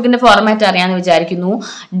ക്യാഷ് ബുക്കിന്റെ ഫോർമാറ്റ് അറിയാമെന്ന് വിചാരിക്കുന്നു.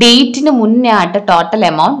 ഡേറ്റിന് മുന്നേ ആയിട്ട് total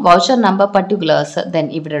amount, voucher number, particulars, then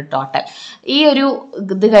ഇവിടെ ടോട്ടൽ. ഈ ഒരു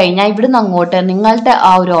ഇത് കഴിഞ്ഞാൽ ഇവിടുന്ന് അങ്ങോട്ട് നിങ്ങളുടെ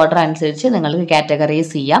ആ ഒരു ഓർഡർ അനുസരിച്ച് നിങ്ങൾക്ക്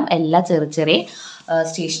കാറ്റഗറൈസ് ചെയ്യാം. എല്ലാ ചെറിയ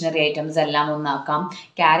സ്റ്റേഷനറി ഐറ്റംസ് എല്ലാം ഒന്നാക്കാം,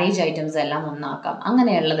 ക്യാരേജ് ഐറ്റംസ് എല്ലാം ഒന്നാക്കാം,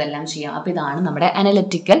 അങ്ങനെയുള്ളതെല്ലാം ചെയ്യാം. അപ്പൊ ഇതാണ് നമ്മുടെ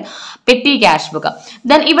അനലിറ്റിക്കൽ പെട്ടി ക്യാഷ് ബുക്ക്.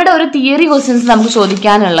 ദെൻ ഇവിടെ ഒരു തിയറി ക്വസ്റ്റ്യൻസ് നമുക്ക്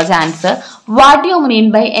ചോദിക്കാനുള്ള chance what you mean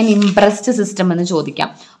by N impressed system എന്ന് ചോദിക്കാം.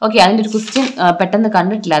 ഓക്കെ. അതിൻ്റെ ഒരു ക്വസ്റ്റ്യൻ പെട്ടെന്ന്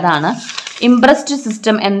കണ്ടിട്ടില്ല. അതാണ് ഇംപ്രസ്ഡ്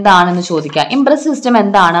സിസ്റ്റം എന്താണെന്ന് ചോദിക്കാം. ഇംപ്രസ്ഡ് സിസ്റ്റം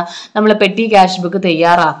എന്താണ്? നമ്മൾ പെട്ടി ക്യാഷ് ബുക്ക്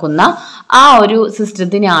തയ്യാറാക്കുന്ന ആ ഒരു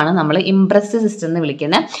സിസ്റ്റത്തിനെയാണ് നമ്മൾ ഇംപ്രസ്ഡ് സിസ്റ്റം എന്ന്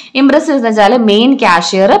വിളിക്കുന്നത്. ഇംപ്രസ്ഡ് സിസ്റ്റം എന്ന് വെച്ചാൽ മെയിൻ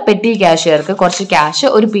ക്യാഷ്യർ പെട്ടി ക്യാഷ്യർക്ക് കുറച്ച് ക്യാഷ്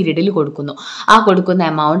ഒരു പീരീഡിൽ കൊടുക്കുന്നു. ആ കൊടുക്കുന്ന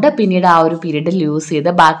എമൗണ്ട് പിന്നീട് ആ ഒരു പീരീഡിൽ യൂസ്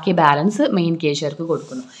ചെയ്ത് ബാക്കി ബാലൻസ് മെയിൻ ക്യാഷ്യർക്ക്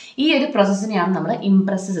കൊടുക്കുന്നു. ഈ ഒരു പ്രോസസ്സിനെയാണ് നമ്മൾ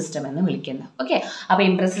ഇംപ്രസ്ഡ് സിസ്റ്റം എന്ന് വിളിക്കുന്നത്. ഓക്കെ, അപ്പോൾ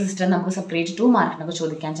ഇംപ്രസ്ഡ് സിസ്റ്റം നമുക്ക് സെപ്പറേറ്റ് 2 മാർക്കിനൊക്കെ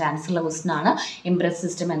ചോദിക്കാൻ ചാൻസ് ഉള്ള ക്വസ്റ്റൻ ആണ്. ഇംപ്രസ്ഡ്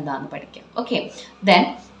സിസ്റ്റം എന്താണെന്ന് പഠിക്കാം. Okay,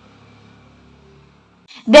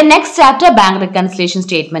 then next chapter bank reconciliation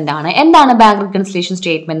statement ആണ്. എന്താണ് ബാങ്ക് റിക്കൺസിലേഷൻ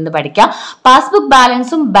സ്റ്റേറ്റ്മെന്റ് എന്ന് പഠിക്കാം. പാസ്ബുക്ക്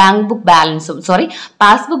ബാലൻസും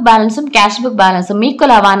പാസ്ബുക്ക് ബാലൻസും ക്യാഷ് ബുക്ക് ബാലൻസും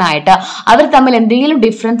ഈക്വൽ ആവാനായിട്ട് അവർ തമ്മിൽ എന്തെങ്കിലും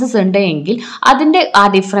ഡിഫറൻസസ് ഉണ്ടെങ്കിൽ അതിന്റെ ആ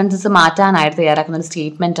ഡിഫറൻസസ് മാറ്റാനായിട്ട് തയ്യാറാക്കുന്ന ഒരു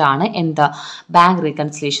സ്റ്റേറ്റ്മെന്റ് ആണ് എന്താ ബാങ്ക്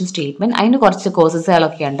റിക്കൺസിലേഷൻ സ്റ്റേറ്റ്മെന്റ്. അതിന് കുറച്ച്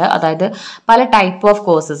കോഴ്സസുകളൊക്കെ ഉണ്ട്. അതായത് പല ടൈപ്പ് ഓഫ്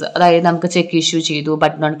കോഴ്സസ്, അതായത് നമുക്ക് ചെക്ക് ഇഷ്യൂ ചെയ്തു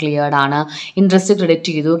ബട്ട് നോട്ട് ക്ലിയർഡ് ആണ്, ഇൻട്രസ്റ്റ് ക്രെഡിറ്റ്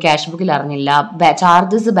ചെയ്തു ക്യാഷ് ബുക്കിൽ അറിഞ്ഞില്ല,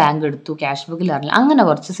 ചാർജസ് ബാങ്ക് എടുത്തു ക്യാഷ് ബുക്കിൽ അറിഞ്ഞില്ല, അങ്ങനെ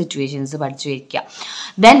കുറച്ച് സിറ്റുവേഷൻസ് പഠിച്ചു വയ്ക്കുക.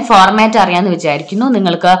 ദെൻ ഫോർമാറ്റ് അറിയാമെന്ന് വിചാരിക്കുന്നു.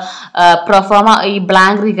 നിങ്ങൾക്ക് പ്രൊഫോമ ഈ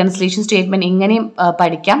ബ്ലാങ്ക് റീകൺസിലേഷൻ സ്റ്റേറ്റ്മെന്റ് ഇങ്ങനെയും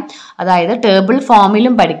പഠിക്കാം. അതായത് ടേബിൾ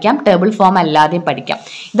ഫോമിലും പഠിക്കാം, ടേബിൾ ഫോം അല്ലാതെയും പഠിക്കാം.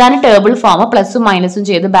 ഇതാണ് ടേബിൾ ഫോം. പ്ലസും മൈനസും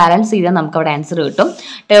ചെയ്ത് ബാലൻസ് ചെയ്താൽ നമുക്ക് അവിടെ ആൻസർ കിട്ടും.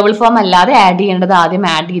 ടേബിൾ ഫോം അല്ലാതെ ആഡ് ചെയ്യേണ്ടത് ആദ്യം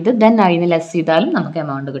ആഡ് ചെയ്ത് ദെൻ അതിന് ലെസ് ചെയ്താലും നമുക്ക്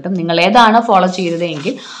എമൗണ്ട് കിട്ടും. നിങ്ങൾ ഏതാണ് ഫോളോ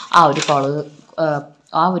ചെയ്തതെങ്കിൽ ആ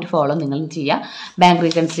ഒരു ഫോളോ നിങ്ങൾ ചെയ്യുക. ബാങ്ക്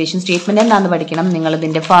റീകൺസിലേഷൻ സ്റ്റേറ്റ്മെന്റ് എന്താണെന്ന് പഠിക്കണം. നിങ്ങൾ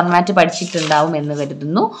ഇതിന്റെ ഫോർമാറ്റ് പഠിച്ചിട്ടുണ്ടാവും എന്ന്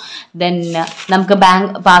കരുതുന്നു. ദെൻ നമുക്ക്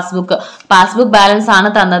പാസ്ബുക്ക് ബാലൻസ് ആണ്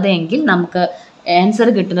തന്നത് എങ്കിൽ നമുക്ക് ആൻസർ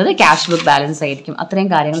കിട്ടുന്നത് ക്യാഷ് ബുക്ക് ബാലൻസ് ആയിരിക്കും. അത്രയും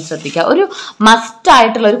കാര്യങ്ങൾ ശ്രദ്ധിക്കുക. ഒരു മസ്റ്റ്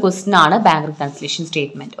ആയിട്ടുള്ള ഒരു ക്വസ്റ്റൻ ആണ് bank reconciliation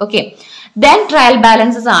statement. Okay, then trial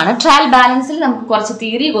balances ആണ്. ട്രയൽ ബാലൻസിൽ നമുക്ക് കുറച്ച്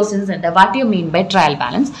തിയറി ക്വസ്റ്റ്യൻസ് ഉണ്ട്. What you mean by trial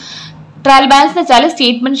balance? Trial balance എന്ന് വെച്ചാൽ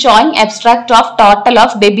statement showing abstract of total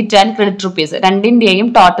of debit and credit rupees. രണ്ടിന്റെയും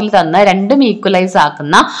ടോട്ടൽ തന്ന് രണ്ടും ഈക്വലൈസ്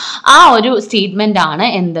ആക്കുന്ന ആ ഒരു സ്റ്റേറ്റ്മെന്റ് ആണ്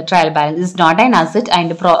എന്ത് trial balance. Is not an asset.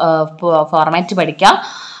 അതിന്റെ ഫോർമാറ്റ് പഠിക്കാം.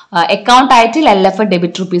 Account title LF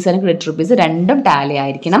debit rupees and credit rupees രണ്ടും ടാലി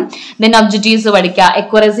ആയിരിക്കണം. ദെൻ ഒബ്ജക്റ്റീവ്സ് പഠിക്കുക.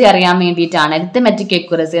 എക്യുറസി അറിയാൻ വേണ്ടിയിട്ടാണ്. അരിത്തമെറ്റിക്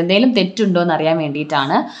എക്യുറസി, എന്തെങ്കിലും തെറ്റുണ്ടോ എന്ന് അറിയാൻ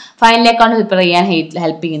വേണ്ടിയിട്ടാണ്. ഫൈനൽ അക്കൗണ്ട് പ്രിപ്പയർ ചെയ്യാൻ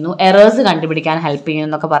ഹെൽപ്പ് ചെയ്യുന്നു. എറേഴ്സ് കണ്ടുപിടിക്കാൻ ഹെൽപ്പ് ചെയ്യുന്നു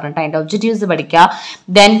എന്നൊക്കെ പറഞ്ഞിട്ട് അതിന്റെ ഒബ്ജക്റ്റീവ്സ് പഠിക്കുക.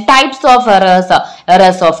 Then types of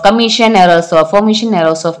errors of commission, errors of omission,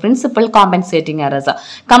 errors of principal, compensating errors.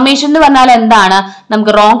 Commission എന്ന് പറഞ്ഞാൽ എന്താണ്?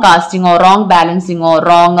 നമുക്ക് റോങ് കാസ്റ്റിങ്ങോ റോങ് ബാലൻസിങ്ങോ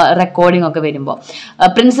റോങ് റെക്കോർഡിംഗ് ഒക്കെ വരുമ്പോൾ.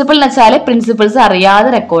 പ്രിൻസിപ്പൽ എന്ന് വെച്ചാൽ പ്രിൻസിപ്പിൾസ്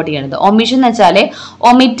അറിയാതെ റെക്കോർഡ് ചെയ്യണത്. ഒമിഷൻ എന്ന് വെച്ചാല്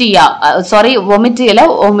ഒമിറ്റ്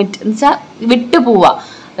എന്ന് വെച്ചാൽ വിട്ടുപോവുക.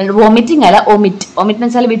 വോമിറ്റിംഗ് അല്ല, ഒമിറ്റ് എന്ന്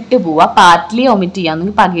വെച്ചാൽ വിട്ടുപോവുക. പാർട്ട്ലി ഒമിറ്റ് ചെയ്യാം,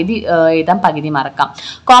 പകുതി എഴുതാൻ പകുതി മറക്കാം.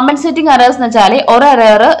 കോമ്പൻസേറ്റിംഗ് എറേഴ്സ് എന്ന് വെച്ചാൽ ഒരു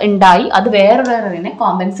എറർ ഉണ്ടായി അത് വേറൊരു എററിനെ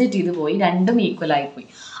കോമ്പൻസേറ്റ് ചെയ്ത് പോയി, രണ്ടും ഈക്വൽ ആയി പോയി,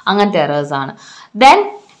 അങ്ങനത്തെ എറേഴ്സ് ആണ്. ദെൻ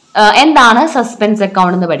എന്താണ് സസ്പെൻസ്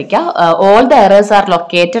അക്കൗണ്ട് എന്ന് പഠിക്കുക. All the errors are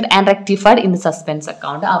located and rectified in the suspense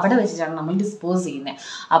account. അവിടെ വെച്ചിട്ടാണ് നമ്മൾ ഡിസ്പോസ് ചെയ്യുന്നത്.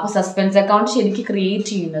 അപ്പോൾ സസ്പെൻസ് അക്കൗണ്ട് ശരിക്കും ക്രിയേറ്റ്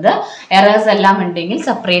ചെയ്യുന്നത് എറേഴ്സ് എല്ലാം ഉണ്ടെങ്കിൽ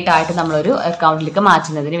സെപ്പറേറ്റ് ആയിട്ട് നമ്മളൊരു അക്കൗണ്ടിലേക്ക്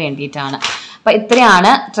മാറ്റുന്നതിന് വേണ്ടിയിട്ടാണ്. അപ്പൊ ഇത്രയാണ്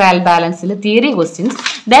ട്രയൽ ബാലൻസിൽ തിയറി ക്വസ്റ്റ്യൻസ്.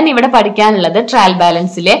 ദെൻ ഇവിടെ പഠിക്കാനുള്ളത് ട്രയൽ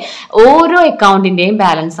ബാലൻസിലെ ഓരോ അക്കൗണ്ടിന്റെയും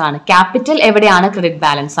ബാലൻസ് ആണ്. ക്യാപിറ്റൽ എവിടെയാണ് ക്രെഡിറ്റ്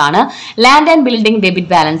ബാലൻസ് ആണ്. Land and building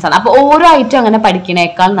debit balance ആണ്. അപ്പൊ ഓരോ ഐറ്റം അങ്ങനെ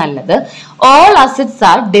പഠിക്കുന്നേക്കാൾ നല്ലത് all assets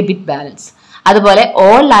R debit balance, അതുപോലെ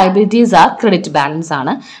all liabilities R credit balance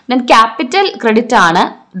ആണ്. ദെൻ ക്യാപിറ്റൽ ക്രെഡിറ്റ് ആണ്,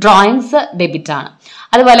 ഡ്രോയിങ്സ് ഡെബിറ്റ് ആണ്.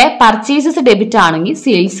 അതുപോലെ പർച്ചേസസ് ഡെബിറ്റ് ആണെങ്കിൽ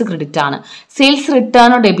സെയിൽസ് ക്രെഡിറ്റ് ആണ്. സെയിൽസ്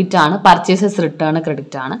റിട്ടേൺ ഡെബിറ്റ് ആണ്, പർച്ചേസസ് റിട്ടേൺ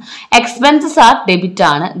ക്രെഡിറ്റ് ആണ്. എക്സ്പെൻസസ് ആർ ഡെബിറ്റ്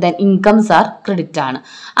ആണ്, ദെൻ ഇൻകംസ് ആർ ക്രെഡിറ്റ് ആണ്.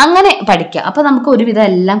 അങ്ങനെ പഠിക്കുക. അപ്പൊ നമുക്ക് ഒരുവിധം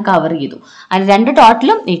എല്ലാം കവർ ചെയ്തു. അതിന് രണ്ട്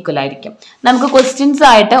ടോട്ടലും ഈക്വൽ ആയിരിക്കും. നമുക്ക് ക്വസ്റ്റ്യൻസ്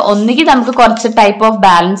ആയിട്ട് ഒന്നുകിൽ നമുക്ക് കുറച്ച് ടൈപ്പ് ഓഫ്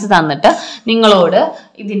ബാലൻസ് തന്നിട്ട് നിങ്ങളോട്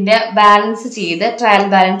ഇതിന്റെ ബാലൻസ് ചെയ്ത് ട്രയൽ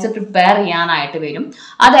ബാലൻസ് പ്രിപ്പയർ ചെയ്യാനായിട്ട് വരും.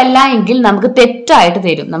 അതല്ല എങ്കിൽ നമുക്ക് തെറ്റായിട്ട്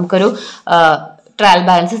തരും. നമുക്കൊരു ട്രയൽ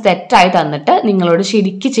ബാലൻസ് തെറ്റായി തന്നിട്ട് നിങ്ങളോട്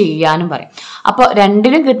ശരിക്ക് ചെയ്യാനും പറയും. അപ്പോൾ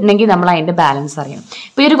രണ്ടിനും കിട്ടണമെങ്കിൽ നമ്മൾ അതിന്റെ ബാലൻസ് അറിയണം.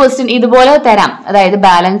 ഇപ്പൊ ഈ ഒരു ക്വസ്റ്റ്യൻ ഇതുപോലെ തരാം. അതായത്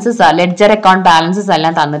ബാലൻസസ്, ലെഡ്ജർ അക്കൗണ്ട് ബാലൻസസ്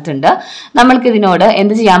എല്ലാം തന്നിട്ടുണ്ട്. നമ്മൾക്ക് ഇതിനോട്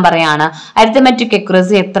എന്ത് ചെയ്യാൻ പറയാണ്? അരിത്തമെറ്റിക്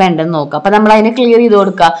അക്യുറസി എത്ര ഉണ്ടെന്ന് നോക്കുക. അപ്പൊ നമ്മൾ അതിനെ ക്ലിയർ ചെയ്ത്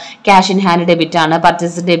കൊടുക്കുക. ക്യാഷ് ഇൻ ഹാൻഡ് ഡെബിറ്റ് ആണ്,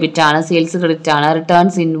 പർച്ചേസ് ഡെബിറ്റ് ആണ്, സെയിൽസ് ക്രെഡിറ്റ് ആണ്,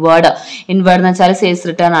 റിട്ടേൺസ് ഇൻവേർഡ് എന്ന് വെച്ചാൽ സെയിൽസ്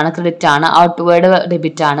റിട്ടേൺ ആണ്, ക്രെഡിറ്റ് ആണ്, ഔട്ട്വേർഡ്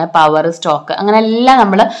ഡെബിറ്റ് ആണ്, പവർ, സ്റ്റോക്ക്, അങ്ങനെ എല്ലാം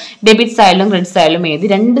നമ്മൾ ഡെബിറ്റ് സൈഡിലും ക്രെഡിറ്റ് സൈഡിലും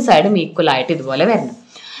എഴുതി രണ്ട് സൈഡും ഈക്വൽ ആയിട്ട് ഇതുപോലെ വരണം.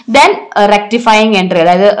 ദെൻ റെക്ടിഫയിങ് എൻട്രി,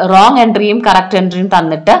 അതായത് റോങ് എൻട്രിയും കറക്റ്റ് എൻട്രിയും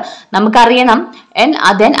തന്നിട്ട് നമുക്കറിയണം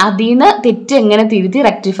ദെൻ അതിൽ നിന്ന് തെറ്റ് എങ്ങനെ തിരുത്തി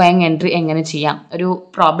റെക്ടിഫയിങ് എൻട്രി എങ്ങനെ ചെയ്യാം. ഒരു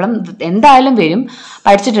പ്രോബ്ലം എന്തായാലും വരും,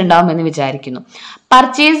 പഠിച്ചിട്ടുണ്ടാവും എന്ന് വിചാരിക്കുന്നു.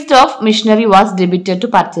 Purchased of missionary was debited to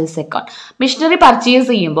purchase account. Missionary purchase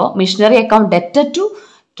ചെയ്യുമ്പോൾ മിഷനറി അക്കൗണ്ട് ഡെറ്റഡ് ടു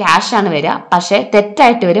ക്യാഷ് ആണ് വരിക. പക്ഷെ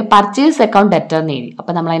തെറ്റായിട്ട് വരിക പർച്ചേസ് അക്കൗണ്ട് ഡെറ്റർ എന്ന് എഴുതി.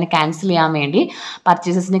 അപ്പൊ നമ്മൾ അതിനെ ക്യാൻസൽ ചെയ്യാൻ വേണ്ടി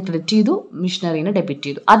പർച്ചേസസിനെ ക്രെഡിറ്റ് ചെയ്തു, മിഷനറിനെ ഡെബിറ്റ്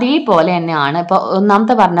ചെയ്തു. അതേപോലെ തന്നെയാണ് ഇപ്പൊ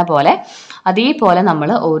ഒന്നാമത്തെ പറഞ്ഞ പോലെ അതേപോലെ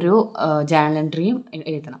നമ്മൾ ഓരോ ജേണൽ എൻട്രിയും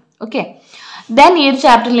എഴുതണം. ഓക്കെ, ദെൻ ഈ ഒരു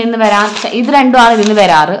ചാപ്റ്ററിൽ നിന്ന് വരാൻ ഇത് രണ്ടുമാണ് ഇതിന്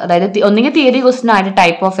വരാറ്. അതായത് ഒന്നുകിൽ തിയറി ക്വസ്റ്റ്യൻ ആയിട്ട്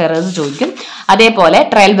ടൈപ്പ് ഓഫ് എറേഴ്സ് ചോദിക്കും, അതേപോലെ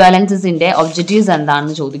ട്രയൽ ബാലൻസസിന്റെ ഒബ്ജക്റ്റീവ്സ്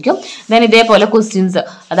എന്താണെന്ന് ചോദിക്കും. ദെൻ ഇതേപോലെ ക്വസ്റ്റ്യൻസ്,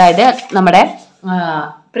 അതായത് നമ്മുടെ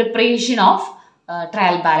പ്രിപ്പറേഷൻ ഓഫ്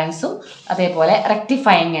ട്രയൽ ബാലൻസും അതേപോലെ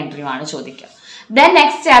റെക്ടിഫയിങ് എൻട്രിയുമാണ് ചോദിക്കുക. Then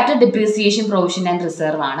next chapter depreciation, provision and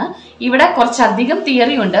reserve ആണ്. ഇവിടെ കുറച്ചധികം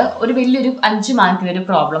തിയറി ഉണ്ട്. ഒരു വലിയൊരു 5 മാർക്കിന് ഒരു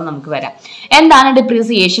പ്രോബ്ലം നമുക്ക് വരാം. എന്താണ്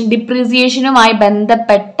ഡിപ്രീസിയേഷൻ? ഡിപ്രീസിയേഷനുമായി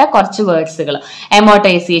ബന്ധപ്പെട്ട കുറച്ച് വേർഡ്സുകൾ,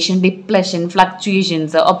 എമോർട്ടൈസേഷൻ, ഡിപ്ലഷൻ,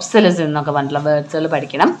 ഫ്ലക്ച്വേഷൻസ്, ഒബ്സലസൻ എന്നൊക്കെ പറഞ്ഞിട്ടുള്ള വേർഡ്സുകൾ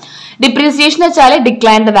പഠിക്കണം. ഡിപ്രീസിയേഷൻ വെച്ചാൽ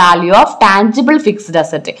decline the value of tangible fixed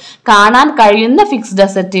asset, കാണാൻ കഴിയുന്ന ഫിക്സ്ഡ്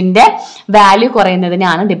അസറ്റിന്റെ വാല്യൂ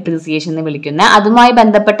കുറയുന്നതിനാണ് ഡിപ്രീസിയേഷൻ എന്ന് വിളിക്കുന്നത്. അതുമായി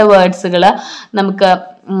ബന്ധപ്പെട്ട വേർഡ്സുകൾ നമുക്ക്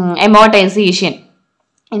എമോർട്ടൈസേഷൻ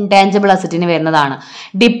ഇൻടാഞ്ചിബിൾ അസറ്റിന് വരുന്നതാണ്.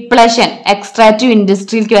 ഡിപ്ലഷൻ എക്സ്ട്രാക്റ്റീവ്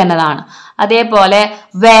ഇൻഡസ്ട്രിയിലേക്ക് വരുന്നതാണ്. അതേപോലെ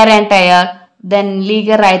wear and tyre, then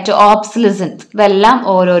legal right, ഓബ്സലസൻസ്, ഇതെല്ലാം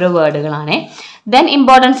ഓരോരോ വേർഡുകളാണ്. Then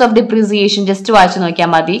importance of depreciation just വായിച്ചു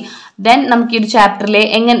നോക്കിയാൽ മതി. ദെൻ നമുക്ക് ഈ ഒരു ചാപ്റ്ററിലെ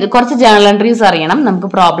കുറച്ച് ജേണൽ എൻട്രീസ് അറിയണം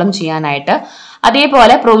നമുക്ക് പ്രോബ്ലം ചെയ്യാനായിട്ട്.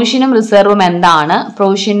 അതേപോലെ പ്രൊവിഷനും റിസർവും എന്താണ്,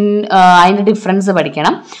 പ്രൊവിഷൻ അതിന്റെ ഡിഫറൻസ്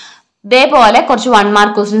പഠിക്കണം. ഇതേപോലെ കുറച്ച് 1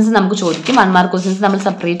 മാർക്ക് ക്വസ്റ്റ്യൻസ് നമുക്ക് ചോദിക്കും. 1 മാർക്ക് ക്വസ്റ്റ്യൻസ് നമ്മൾ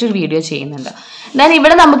സെപ്പറേറ്റ് ഒരു വീഡിയോ ചെയ്യുന്നുണ്ട്. ദെൻ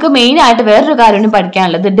ഇവിടെ നമുക്ക് മെയിൻ ആയിട്ട് വേറൊരു കാര്യം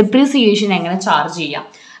പഠിക്കാനുള്ളത് ഡിപ്രീസിയേഷൻ എങ്ങനെ ചാർജ് ചെയ്യാം.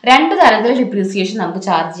 2 തരത്തിൽ ഡിപ്രീസിയേഷൻ നമുക്ക്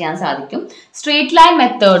ചാർജ് ചെയ്യാൻ സാധിക്കും. സ്ട്രേറ്റ് ലൈൻ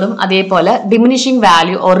മെത്തേഡും അതേപോലെ diminishing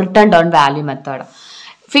value or return down value മെത്തേഡും.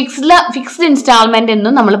 Fixed instalment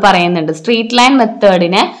എന്നും നമ്മൾ പറയുന്നുണ്ട്. സ്ട്രേറ്റ് ലൈൻ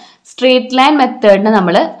മെത്തേഡിന്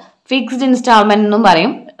നമ്മൾ ഫിക്സ്ഡ് ഇൻസ്റ്റാൾമെന്റ് എന്നും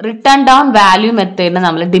പറയും. റിട്ടേൺ ഡൗൺ വാല്യൂ മെത്തേഡിന്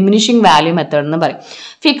നമ്മൾ ഡിമിനിഷിംഗ് വാല്യൂ മെത്തേഡ് എന്ന് പറയും.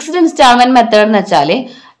 ഫിക്സ്ഡ് ഇൻസ്റ്റാൾമെന്റ് മെത്തേഡ് എന്ന് വെച്ചാൽ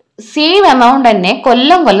സെയിം എമൗണ്ട് തന്നെ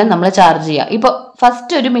കൊല്ലം നമ്മൾ ചാർജ് ചെയ്യുക. ഇപ്പൊ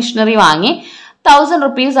ഫസ്റ്റ് ഒരു മെഷീനറി വാങ്ങി 1000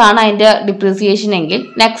 rupees ആണ് അതിന്റെ ഡിപ്രീസിയേഷൻ എങ്കിൽ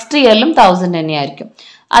നെക്സ്റ്റ് ഇയറിലും 1000 തന്നെ ആയിരിക്കും,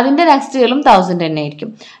 അതിന്റെ നെക്സ്റ്റ് ഇയറിലും 1000 തന്നെ ആയിരിക്കും.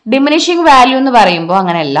 ഡിമിനിഷിംഗ് വാല്യൂ എന്ന് പറയുമ്പോൾ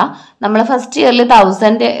അങ്ങനെയല്ല, നമ്മൾ ഫസ്റ്റ് ഇയറിൽ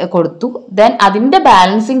 1000 കൊടുത്തു, ദെൻ അതിന്റെ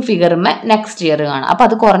ബാലൻസിങ് ഫിഗറുമേ നെക്സ്റ്റ് ഇയർ കാണാം. അപ്പൊ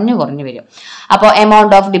അത് കുറഞ്ഞു വരും. അപ്പോൾ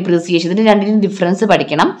എമൗണ്ട് ഓഫ് ഡിപ്രീസിയേഷൻ, ഇതിന് രണ്ടിനും ഡിഫറൻസ്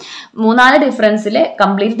പഠിക്കണം. 3-4 ഡിഫറൻസിൽ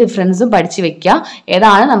കംപ്ലീറ്റ് ഡിഫറൻസും പഠിച്ചു വെക്കുക.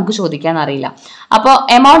 ഏതാണ് നമുക്ക് ചോദിക്കാൻ അറിയില്ല. അപ്പോൾ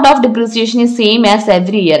amount of depreciation is same as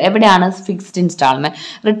every year. എവിടെയാണ് fixed instalment.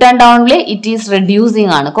 Return ഡൗണിൽ it is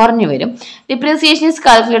reducing ആണ്, കുറഞ്ഞു വരും. ഡിപ്രീസിയേഷൻ ഈസ്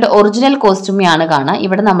കാൽക്കുലേറ്റ് ഒറിജിനൽ കോസ്റ്റുമെയാണ് കാണുക.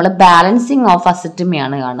 ഇവിടെ നമ്മൾ ബാലൻസിങ് ഓഫ്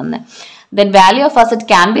അസറ്റുമെയാണ് കാണുന്നത്. Then value of asset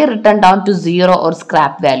can be return down to 0 or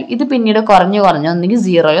scrap value. ഇത് പിന്നീട് കുറഞ്ഞു ഒന്നെങ്കിൽ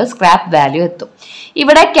 0യോ സ്ക്രാപ്പ് വാല്യൂ എത്തും.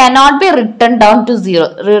 ഇവിടെ cannot be written down to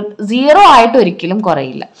 0 ആയിട്ട് ഒരിക്കലും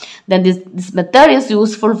കുറയില്ല. Then this method is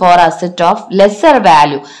useful for asset of lesser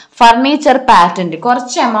value. Furniture patent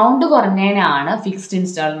കുറച്ച് amount കുറഞ്ഞതിനാണ് fixed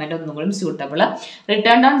instalment ഒന്നുകൂടി സ്യൂട്ടബിൾ.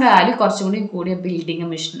 റിട്ടേൺ ഡൗൺ വാല്യൂ കുറച്ചുകൂടി കൂടിയ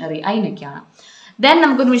ബിൽഡിംഗ്, മെഷീനറി അതിനൊക്കെയാണ്. ദെൻ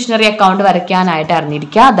നമുക്കൊരു മിഷനറി അക്കൗണ്ട് വരയ്ക്കാനായിട്ട്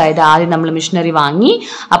അറിഞ്ഞിരിക്കുക. അതായത് ആദ്യം നമ്മൾ മിഷനറി വാങ്ങി,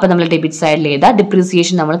 അപ്പൊ നമ്മൾ ഡെബിറ്റ് സൈഡിൽ എഴുതാം,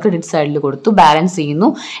 ഡിപ്രീസിയേഷൻ നമ്മൾ ക്രെഡിറ്റ് സൈഡിൽ കൊടുത്തു, ബാലൻസ് ചെയ്യുന്നു.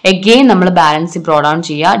 എഗെയിൻ നമ്മൾ ബാലൻസ് ബ്രോ ഡൗൺ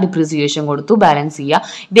ചെയ്യുക, ഡിപ്രീസിയേഷൻ കൊടുത്തു, ബാലൻസ് ചെയ്യുക.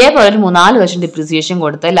 ഇതേപോലെ ഒരു 3-4 വർഷം ഡിപ്രീസിയേഷൻ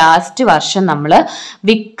കൊടുത്ത് ലാസ്റ്റ് വർഷം നമ്മൾ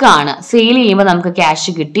വിൽക്കാണ്, സെയിൽ ചെയ്യുമ്പോൾ നമുക്ക്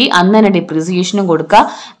ക്യാഷ് കിട്ടി, അന്ന് തന്നെ ഡിപ്രീസിയേഷനും കൊടുക്കുക.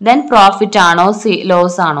 ദെൻ പ്രോഫിറ്റ് ആണോ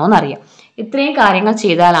ലോസ് ആണോ എന്നറിയാം. ഇത്രയും കാര്യങ്ങൾ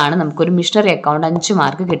ചെയ്താലാണ് നമുക്കൊരു മിഷനറി അക്കൗണ്ട് 5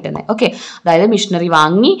 മാർക്ക് കിട്ടുന്നത്. ഓക്കെ, അതായത് മിഷനറി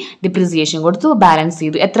വാങ്ങി, ഡിപ്രീസിയേഷൻ കൊടുത്തു, ബാലൻസ്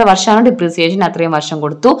ചെയ്തു. എത്ര വർഷമാണ് ഡിപ്രീസിയേഷൻ അത്രയും വർഷം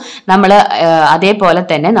കൊടുത്തു. നമ്മൾ അതേപോലെ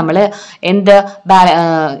തന്നെ നമ്മൾ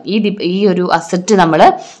ഈ ഒരു അസറ്റ് നമ്മൾ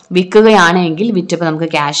വിൽക്കുകയാണെങ്കിൽ വിറ്റപ്പോൾ നമുക്ക്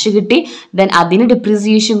ക്യാഷ് കിട്ടി, ദെൻ അതിന്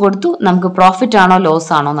ഡിപ്രീസിയേഷൻ കൊടുത്തു, നമുക്ക് പ്രോഫിറ്റ് ആണോ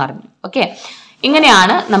ലോസ് ആണോ എന്ന് അറിഞ്ഞു. ഓക്കെ,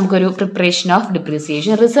 ഇങ്ങനെയാണ് നമുക്കൊരു പ്രിപ്പറേഷൻ ഓഫ്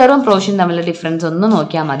ഡിപ്രീസിയേഷൻ. റിസർവും പ്രൊവിഷനും തമ്മിലുള്ള ഡിഫറൻസ് ഒന്ന്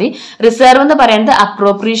നോക്കിയാൽ മതി. റിസർവ് എന്ന് പറയുന്നത്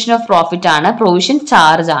അപ്രോപ്രിയേഷൻ ഓഫ് പ്രോഫിറ്റ് ആണ്, പ്രൊവിഷൻ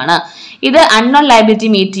ചാർജ് ആണ്. ഇത് അൺനോൺ ലയബിലിറ്റി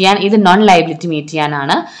മീറ്റ് ചെയ്യാൻ, ഇത് നോൺ ലയബിലിറ്റി മീറ്റ്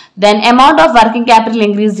ചെയ്യാനാണ്. Then amount of working capital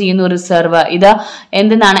increase ചെയ്യുന്നു റിസർവ്. ഇത്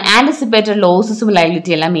എന്താണ് ആന്റിസിപ്പേറ്റഡ് ലോസസും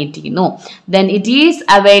ലയബിലിറ്റി എല്ലാം മീറ്റ് ചെയ്യുന്നു. Then it is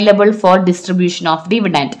available for distribution of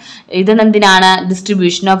dividend. ഇത് എന്തിനാണ്?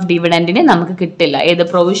 ഡിസ്ട്രിബ്യൂഷൻ ഓഫ് ഡിവിഡൻഡിന് നമുക്ക് കിട്ടില്ല. ഏത്?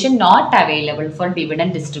 Provision not available for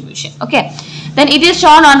dividend distribution. Okay, then it is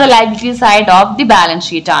shown on the liability side of the balance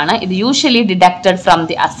sheet ആണ്. ഇത് usually deducted from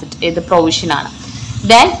the asset. ഇത് provision ആണ്.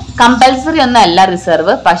 Then compulsory ഒന്നല്ല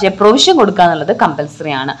റിസർവ്, പക്ഷെ പ്രൊവിഷൻ കൊടുക്കുക എന്നുള്ളത്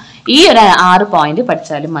കമ്പൽസറി ആണ്. ഈ ഒരു 6 പോയിന്റ്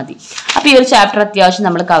പഠിച്ചാലും മതി. അപ്പൊ ഈ ഒരു ചാപ്റ്റർ അത്യാവശ്യം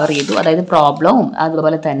നമ്മൾ കവർ ചെയ്തു. അതായത് പ്രോബ്ലവും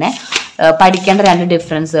അതുപോലെ തന്നെ പഠിക്കേണ്ട 2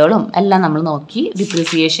 ഡിഫറൻസുകളും എല്ലാം നമ്മൾ നോക്കി,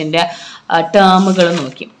 ഡിപ്രീസിയേഷന്റെ ടേമുകളും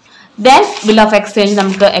നോക്കി. ദെൻ ബിൽ ഓഫ് എക്സ്ചേഞ്ച്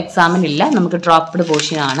നമുക്ക് എക്സാമിനില്ല, നമുക്ക് ഡ്രോപ്പ്ഡ്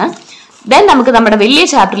പോർഷൻ ആണ്. ദെൻ നമുക്ക് നമ്മുടെ വലിയ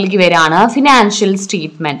ചാപ്റ്ററിലേക്ക് വരാണ് financial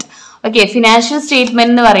statement. Okay, financial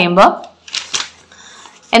statement എന്ന് പറയുമ്പോൾ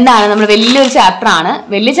എന്താണ് നമ്മൾ വലിയൊരു ചാപ്റ്റർ ആണ്.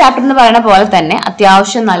 വലിയ ചാപ്റ്റർ എന്ന് പറയുന്ന പോലെ തന്നെ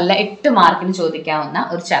അത്യാവശ്യം നല്ല 8 മാർക്കിന് ചോദിക്കാവുന്ന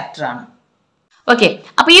ഒരു ചാപ്റ്റർ ആണ്. ഓക്കെ,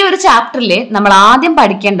 അപ്പൊ ഈ ഒരു ചാപ്റ്ററിൽ നമ്മൾ ആദ്യം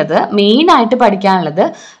പഠിക്കേണ്ടത്, മെയിൻ ആയിട്ട് പഠിക്കാനുള്ളത്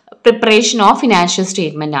പ്രിപ്പറേഷൻ ഓഫ് ഫിനാൻഷ്യൽ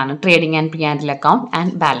സ്റ്റേറ്റ്മെന്റ് ആണ്. Trading and P&L account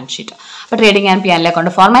and balance sheet. അപ്പൊ trading and P&L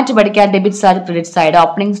account format പഠിക്കുക. Debit side, credit side,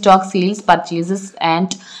 opening stock, sales, purchases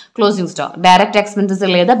and closing stock. Direct expenses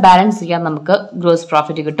ഏതാ, ബാലൻസ് ചെയ്യാൻ നമുക്ക് gross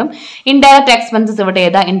profit കിട്ടും. Indirect expenses ഇവിടെ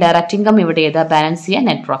ഏതാ, indirect income ഇവിടെ ഏതാ, ബാലൻസ് ചെയ്യാൻ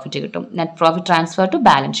നെറ്റ് പ്രോഫിറ്റ് കിട്ടും. Net profit transfer to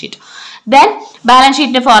balance sheet. Then balance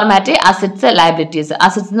ഷീറ്റിന്റെ ഫോർമാറ്റ് അസറ്റ്സ്, ലയബിലിറ്റീസ്.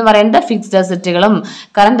 അസറ്റ്സ് എന്ന് പറയുന്നത് ഫിക്സ്ഡ് അസറ്റുകളും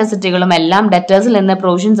കറന്റ് അസറ്റുകളും എല്ലാം, ഡെറ്റേഴ്സിൽ നിന്ന്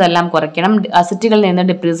പ്രൊവിഷൻസ് എല്ലാം കുറയ്ക്കണം, അസറ്റുകളിൽ നിന്ന്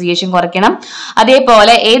ഡിപ്രീസിയേഷൻ കുറയ്ക്കണം.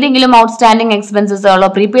 അതേപോലെ ഏതെങ്കിലും ഔട്ട്സ്റ്റാൻഡിംഗ് എക്സ്പെൻസസുകളോ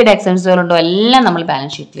പ്രീപെയ്ഡ് എക്സ്പെൻസുകളോ ഉണ്ടോ എല്ലാം നമ്മൾ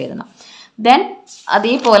ബാലൻസ് ഷീറ്റിൽ എഴുതണം. ദെൻ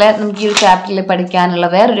അതേപോലെ നമുക്ക് ഈ ഒരു ചാപ്റ്ററിൽ പഠിക്കാനുള്ള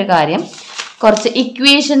വേറൊരു കാര്യം കുറച്ച്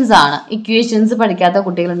ഇക്വേഷൻസ് ആണ്. ഇക്വേഷൻസ് പഠിക്കാത്ത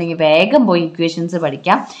കുട്ടികളുണ്ടെങ്കിൽ വേഗം പോയി ഇക്വേഷൻസ്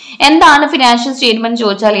പഠിക്കാം. എന്താണ് ഫിനാൻഷ്യൽ സ്റ്റേറ്റ്മെന്റ്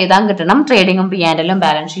ചോദിച്ചാൽ എഴുതാൻ കിട്ടണം. ട്രേഡിങ്ങും P&L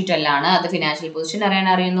ബാലൻസ് ഷീറ്റ് എല്ലാം. അത് ഫിനാൻഷ്യൽ പൊസിഷൻ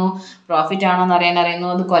അറിയുന്നു, പ്രോഫിറ്റ് ആണോ എന്ന് അറിയുന്നു.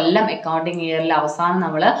 അത് കൊല്ലം അക്കൗണ്ടിങ് ഇയറിൽ അവസാനം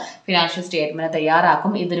നമ്മൾ ഫിനാൻഷ്യൽ സ്റ്റേറ്റ്മെന്റ്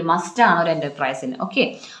തയ്യാറാക്കും. ഇതൊരു മസ്റ്റ് ആണ് ഒരു എന്റർപ്രൈസിന്. ഓക്കെ,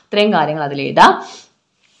 ഇത്രയും കാര്യങ്ങൾ അതിൽ എഴുതാം.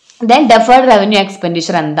 ദെൻ ഡെഫേർഡ് റവന്യൂ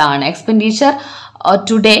എക്സ്പെൻഡിച്ചർ എന്താണ്? Expenditure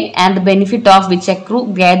today and the benefit of which accrue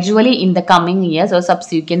gradually in the coming years or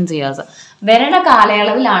subsequent years. വരണ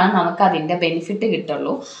കാലയളവിലാണ് നമുക്ക് അതിന്റെ ബെനിഫിറ്റ്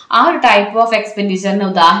കിട്ടുള്ളൂ. ആ ഒരു ടൈപ്പ് ഓഫ് എക്സ്പെൻഡിച്ചറിന്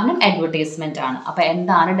ഉദാഹരണം അഡ്വർടൈസ്മെന്റ് ആണ്. അപ്പൊ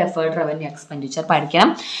എന്താണ് ഡെഫേർഡ് റവന്യൂ എക്സ്പെൻഡിച്ചർ പഠിക്കണം.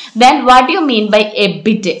 Then what you mean by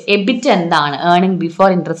EBIT? EBIT എന്താണ്? Earning before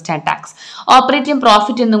interest and tax. Operating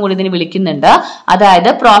profit എന്നും കൂടി ഇതിന് വിളിക്കുന്നുണ്ട്. അതായത്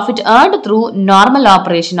profit earned through normal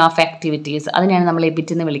operation of activities, അതിനെയാണ് നമ്മൾ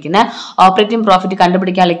എബിറ്റ് എന്ന് വിളിക്കുന്നത്. ഓപ്പറേറ്റിംഗ് പ്രോഫിറ്റ്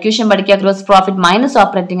കണ്ടുപിടിക്കാൻ ഇക്വേഷൻ പഠിക്കുക. Gross profit minus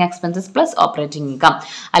operating expenses plus operating income,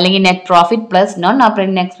 അല്ലെങ്കിൽ net profit plus non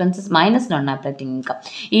operating expenses minus non operating income.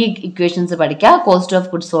 ഈ ഇക്വേഷൻസ് പഠിക്കുക. Cost of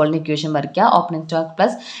goods sold equation പഠിക്കുക. Opening stock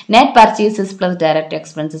plus net purchases plus direct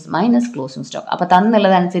expenses minus closing stock. അപ്പൊ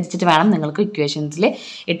തന്നുള്ളതനുസരിച്ചിട്ട് വേണം നിങ്ങൾക്ക് ഇക്വേഷൻസിൽ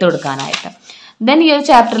ഇട്ട് കൊടുക്കാനായിട്ട്. Then ഈ ഒരു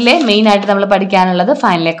ചാപ്റ്ററിൽ മെയിൻ ആയിട്ട് നമ്മൾ പഠിക്കാനുള്ളത്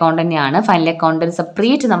ഫൈനൽ അക്കൗണ്ട് തന്നെയാണ്. ഫൈനൽ അക്കൗണ്ടിൽ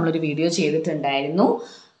സെപ്പറേറ്റ് നമ്മളൊരു വീഡിയോ ചെയ്തിട്ടുണ്ടായിരുന്നു.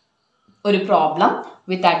 ഒരു പ്രോബ്ലം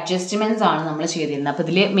വിത്ത് അഡ്ജസ്റ്റ്മെന്റ്സ് ആണ് നമ്മൾ ചെയ്തിരുന്നത്. അപ്പൊ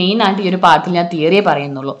ഇതിൽ മെയിൻ ആയിട്ട് ഈ ഒരു പാർട്ടിൽ ഞാൻ തിയറിയെ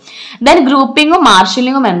പറയുന്നുള്ളൂ. ദെൻ ഗ്രൂപ്പിംഗും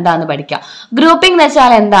മാർഷലിംഗും എന്താന്ന് പഠിക്കാം. ഗ്രൂപ്പിംഗ് എന്ന്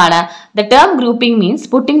വെച്ചാൽ എന്താണ്? The term grouping means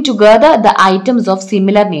putting together the items of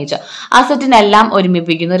similar nature. അസറ്റിനെല്ലാം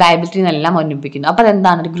ഒരുമിപ്പിക്കുന്നു, ലയബിലിറ്റിനെല്ലാം ഒരുമിപ്പിക്കുന്നു. അപ്പൊ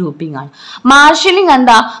അതെന്താണ്? ഒരു ഗ്രൂപ്പിംഗ് ആണ്. മാർഷലിംഗ്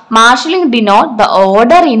എന്താ? Marshalling denote the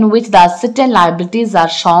order in which the asset and liabilities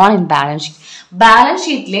are shown in balance sheet. Balance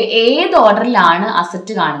ഷീറ്റിൽ ഏത് ഓർഡറിലാണ്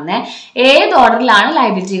അസറ്റ് കാണുന്നത്, ഏത് ഓർഡറിലാണ്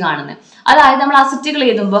ലയബിലിറ്റി കാണുന്നത്. അതായത് നമ്മൾ അസറ്റുകൾ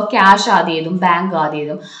എഴുതുമ്പോൾ ക്യാഷ് ആദ്യം എഴുതും, ബാങ്ക് ആദ്യം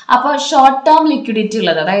എഴുതും. അപ്പോൾ ഷോർട്ട് ടേം ലിക്വിഡിറ്റി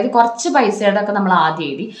ഉള്ളത്, അതായത് കുറച്ച് പൈസയുടെ ഒക്കെ നമ്മൾ ആദ്യം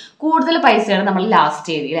എഴുതി, കൂടുതൽ പൈസയുടെ നമ്മൾ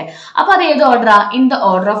ലാസ്റ്റ് എഴുതി അല്ലേ. അപ്പൊ അത് ഏത് ഓർഡറാ? In the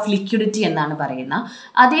order of liquidity എന്നാണ് പറയുന്നത്.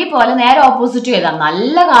 അതേപോലെ നേരെ ഓപ്പോസിറ്റ് എഴുതാം.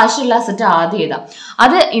 നല്ല കാശുള്ള അസറ്റ് ആദ്യം എഴുതാം,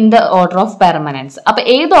 അത് in the order of permanence. അപ്പൊ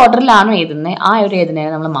ഏത് ഓർഡറിലാണോ എഴുതുന്നത് ആ ഒരു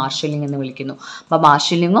എഴുതുന്നതിനെ നമ്മൾ മാർഷലിംഗ് എന്ന് വിളിക്കുന്നു. അപ്പൊ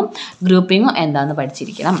മാർഷലിംഗും ഗ്രൂപ്പിംഗും എന്താണെന്ന്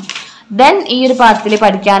പഠിച്ചിരിക്കണം. ദെൻ ഈ ഒരു പാഠത്തിൽ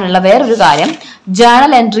പഠിക്കാനുള്ള വേറൊരു കാര്യം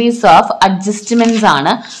ജേണൽ എൻട്രീസ് ഓഫ് അഡ്ജസ്റ്റ്മെന്റ്സ്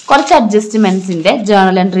ആണ്. കുറച്ച് അഡ്ജസ്റ്റ്മെന്റ്സിന്റെ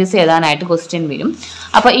ജേണൽ എൻട്രീസ് എഴുതാനായിട്ട് ക്വസ്റ്റ്യൻ വരും.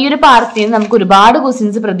 അപ്പൊ ഈ ഒരു പാഠത്തിൽ നമുക്ക് ഒരുപാട്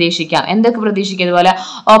ക്വസ്റ്റ്യൻസ് പ്രതീക്ഷിക്കാം. എന്തൊക്കെ പ്രതീക്ഷിക്കുക? ഇതുപോലെ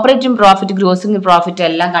ഓപ്പറേറ്റിംഗ് പ്രോഫിറ്റ്, ഗ്രോസിംഗ് പ്രോഫിറ്റ്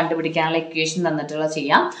എല്ലാം കണ്ടുപിടിക്കാനുള്ള ഇക്വേഷൻ തന്നിട്ടുള്ള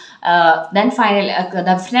ചെയ്യാം. ദെൻ ഫൈനൽ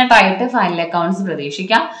ഡെഫിനറ്റ് ആയിട്ട് ഫൈനൽ അക്കൗണ്ട്സ്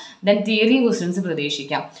പ്രതീക്ഷിക്കാം. ദെൻ തിയറി ക്വസ്റ്റ്യൻസ്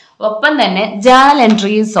പ്രതീക്ഷിക്കാം. ഒപ്പം തന്നെ ജേണൽ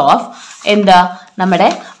എൻട്രീസ് ഓഫ് എന്താ നമ്മുടെ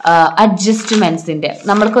അഡ്ജസ്റ്റ്മെന്റ്സിന്റെ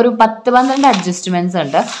നമ്മൾക്കൊരു 10-12 അഡ്ജസ്റ്റ്മെന്റ്സ്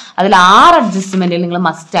ഉണ്ട്. അതിൽ 6 അഡ്ജസ്റ്റ്മെന്റിൽ നിങ്ങൾ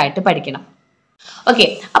മസ്റ്റ് ആയിട്ട് പഠിക്കണം. ഓക്കെ,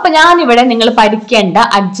 അപ്പൊ ഞാനിവിടെ നിങ്ങൾ പഠിക്കേണ്ട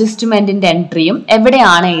അഡ്ജസ്റ്റ്മെന്റിന്റെ എൻട്രിയും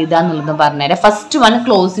എവിടെയാണ് എഴുതാന്നുള്ളതും പറഞ്ഞുതരാം. ഫസ്റ്റ് വൺ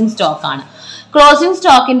ക്ലോസിംഗ് സ്റ്റോക്ക് ആണ്. ക്ലോസിംഗ്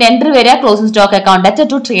സ്റ്റോക്കിന്റെ എൻട്രി വരിക closing stock account debt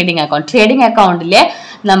to trading account. Trading അക്കൗണ്ടിലെ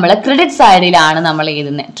നമ്മൾ ക്രെഡിറ്റ് സൈഡിലാണ് നമ്മൾ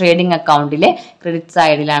എഴുതുന്നത്. ട്രേഡിംഗ് അക്കൗണ്ടിലെ ക്രെഡിറ്റ്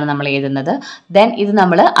സൈഡിലാണ് നമ്മൾ എഴുതുന്നത്. ദെൻ ഇത്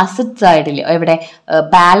നമ്മൾ അസറ്റ് സൈഡിൽ എവിടെ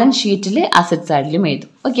ബാലൻസ് ഷീറ്റിൽ അസറ്റ് സൈഡിലും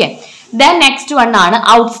എഴുതും. ഓക്കെ, ദെൻ നെക്സ്റ്റ് വൺ ആണ്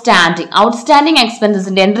ഔട്ട്സ്റ്റാൻഡിംഗ്. ഔട്ട്സ്റ്റാൻഡിംഗ്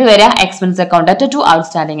എക്സ്പെൻസസിന്റെ എൻട്രി വരിക expense account debt to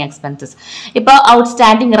outstanding expenses. ഇപ്പോൾ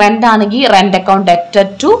ഔട്ട്സ്റ്റാൻഡിംഗ് റെന്റ് ആണെങ്കിൽ rent account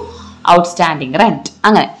debt to outstanding rent.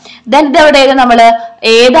 അങ്ങനെ ദെൻ ഇത് എവിടെ നമ്മൾ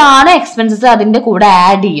ഏതാണ് എക്സ്പെൻസസ് അതിന്റെ കൂടെ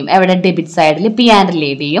ആഡ് ചെയ്യും. എവിടെ ഡെബിറ്റ് സൈഡിൽ P&L ആഡ്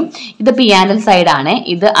ചെയ്യും. ഇത് P&L സൈഡാണ്,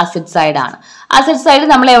 ഇത് അസറ്റ് സൈഡാണ്. അസറ്റ് സൈഡിൽ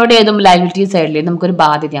നമ്മൾ എവിടെ എഴുതും? ലയബിലിറ്റി സൈഡിൽ നമുക്കൊരു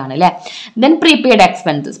ബാധ്യതയാണ് അല്ലെ. Then prepaid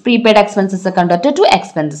expenses. Prepaid expenses account debt to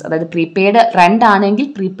expenses. അതായത് പ്രീപെയ്ഡ് റെന്റ് ആണെങ്കിൽ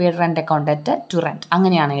prepaid rent account debt to rent.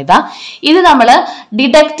 അങ്ങനെയാണ് എഴുതുക. ഇത് നമ്മൾ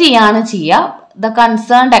ഡിഡക്ട് ചെയ്യാണ് ചെയ്യുക. ദ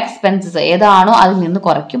കൺസേൺഡ് എക്സ്പെൻസസ് ഏതാണോ അതിൽ നിന്ന്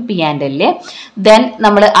കുറയ്ക്കും P&L. ദെൻ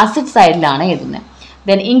നമ്മൾ അസറ്റ് സൈഡിലാണ് എഴുതുന്നത്.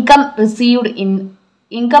 Then income received in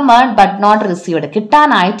income earn but not received,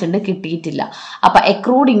 കിട്ടാനായിട്ടുണ്ട് കിട്ടിയിട്ടില്ല. അപ്പൊ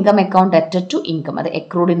accrued income account അറ്റഡ് to income, അത്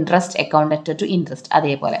accrued interest account അറ്റഡ് to interest.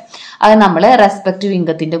 അതേപോലെ അത് നമ്മൾ റെസ്പെക്റ്റീവ്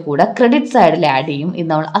ഇൻകത്തിന്റെ കൂടെ ക്രെഡിറ്റ് സൈഡിൽ ആഡ് ചെയ്യും. ഇത്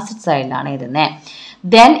നമ്മൾ അസറ്റ് സൈഡിലാണ് എഴുതുന്നത്.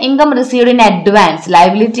 Then income received in advance,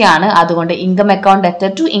 liability ആണ്, അതുകൊണ്ട് income account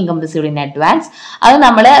അറ്റഡ് to income received in advance. അത്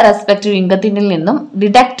നമ്മൾ റെസ്പെക്റ്റീവ് ഇൻകത്തിൽ നിന്നും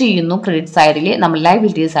ഡിഡക്ട് ചെയ്യുന്നു, ക്രെഡിറ്റ് സൈഡിൽ നമ്മൾ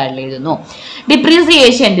ലയബിലിറ്റി സൈഡിൽ എഴുതുന്നു.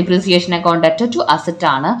 ഡിപ്രീസിയേഷൻ അക്കൗണ്ട് അറ്റഡ് ടു അസറ്റ്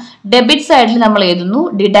ആണ്, ഡെബിറ്റ് സൈഡിൽ നമ്മൾ എഴുതുന്നു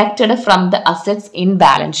deducted from the assets in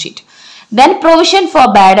balance sheet. Then provision for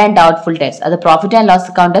bad and doubtful debts, അത് profit and loss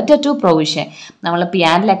account അറ്റഡ് to provision, നമ്മൾ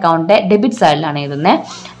P&L അക്കൗണ്ട് ഡെബിറ്റ് സൈഡിലാണ് എഴുതുന്നത്.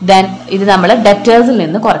 ദെൻ ഇത് നമ്മൾ ഡെറ്റേഴ്സിൽ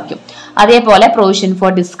നിന്ന് കുറയ്ക്കും. അതേപോലെ provision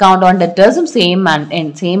for discount on ഡെറ്റേഴ്സും same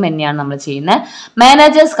തന്നെയാണ് നമ്മൾ ചെയ്യുന്നത്.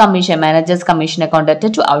 Managers commission account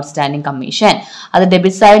അറ്റഡ് to outstanding commission, അത്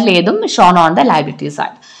ഡെബിറ്റ് സൈഡിൽ എഴുതും, shown on the liability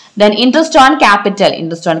side. Then interest on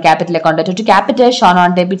capital account attached to capital, shown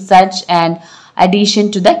on debit side and addition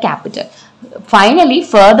to the capital. Finally,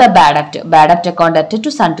 further bad debt account attached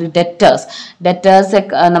to sundry debtors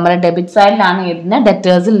നമ്മുടെ debit സൈഡിലാണ് എഴുതുന്ന,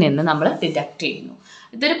 ഡെറ്റേഴ്സിൽ നിന്ന് നമ്മൾ deduct ചെയ്യുന്നു.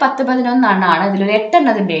 ഇതൊരു 10-11 ഇതിലൊരു 8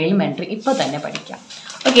 എണ്ണത്തിന്റെ elementary ഇപ്പൊ തന്നെ പഠിക്കാം.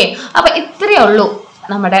 ഓക്കെ, അപ്പൊ ഇത്രയേ ഉള്ളൂ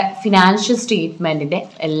നമ്മുടെ ഫിനാൻഷ്യൽ സ്റ്റേറ്റ്മെന്റിന്റെ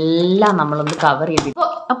എല്ലാം നമ്മളൊന്ന് കവർ ചെയ്തു.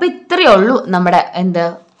 അപ്പൊ ഇത്രയേ ഉള്ളൂ നമ്മുടെ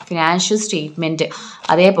ഫിനാൻഷ്യൽ സ്റ്റേറ്റ്മെന്റ്.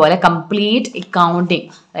 അതേപോലെ കംപ്ലീറ്റ് അക്കൗണ്ടിങ്,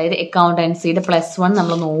 അതായത് അക്കൗണ്ടൻസിയുടെ +1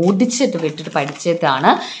 നമ്മളൊന്ന് ഓടിച്ചിട്ട് വിട്ടിട്ട് പഠിച്ചിട്ടാണ്.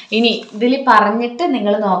 ഇനി ഇതിൽ പറഞ്ഞിട്ട്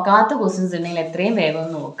നിങ്ങൾ നോക്കാത്ത ക്വസ്റ്റ്യൻസ് ഉണ്ടെങ്കിൽ എത്രയും വേഗം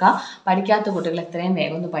ഒന്ന് നോക്കുക, പഠിക്കാത്ത കുട്ടികൾ എത്രയും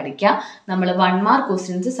വേഗം ഒന്ന് പഠിക്കുക. നമ്മൾ 1 മാർക്ക്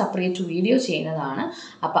ക്വസ്റ്റ്യൻസ് സെപ്പറേറ്റ് വീഡിയോ ചെയ്യുന്നതാണ്.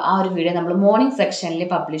 അപ്പോൾ ആ ഒരു വീഡിയോ നമ്മൾ മോർണിംഗ് സെക്ഷനിൽ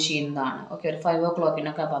പബ്ലിഷ് ചെയ്യുന്നതാണ്. ഓക്കെ, ഒരു 5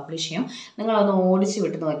 o'clock പബ്ലിഷ് ചെയ്യും. നിങ്ങളൊന്ന് ഓടിച്ച്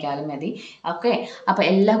വിട്ട് നോക്കിയാലും മതി. ഓക്കെ, അപ്പോൾ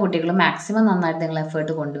എല്ലാ കുട്ടികളും മാക്സിമം നന്നായിട്ട് നിങ്ങൾ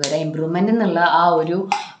എഫേർട്ട് കൊണ്ടുവരിക. ഇമ്പ്രൂവ്മെൻ്റ് എന്നുള്ള ആ ഒരു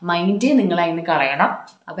മൈൻഡ് നിങ്ങൾ അതിന് കളയണം.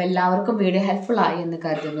 അപ്പോൾ എല്ലാവർക്കും വീഡിയോ ഹെൽപ്ഫുൾ ആയി എന്ന്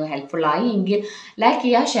കരുതുന്നു. ഹെൽപ്ഫുൾ ആയി എങ്കിൽ ലൈക്ക്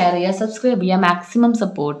ചെയ്യുക, ഷെയർ ചെയ്യുക, സബ്സ്ക്രൈബ് ചെയ്യുക, മാക്സിമം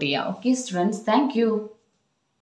സപ്പോർട്ട് ചെയ്യുക. Okay students, thank you.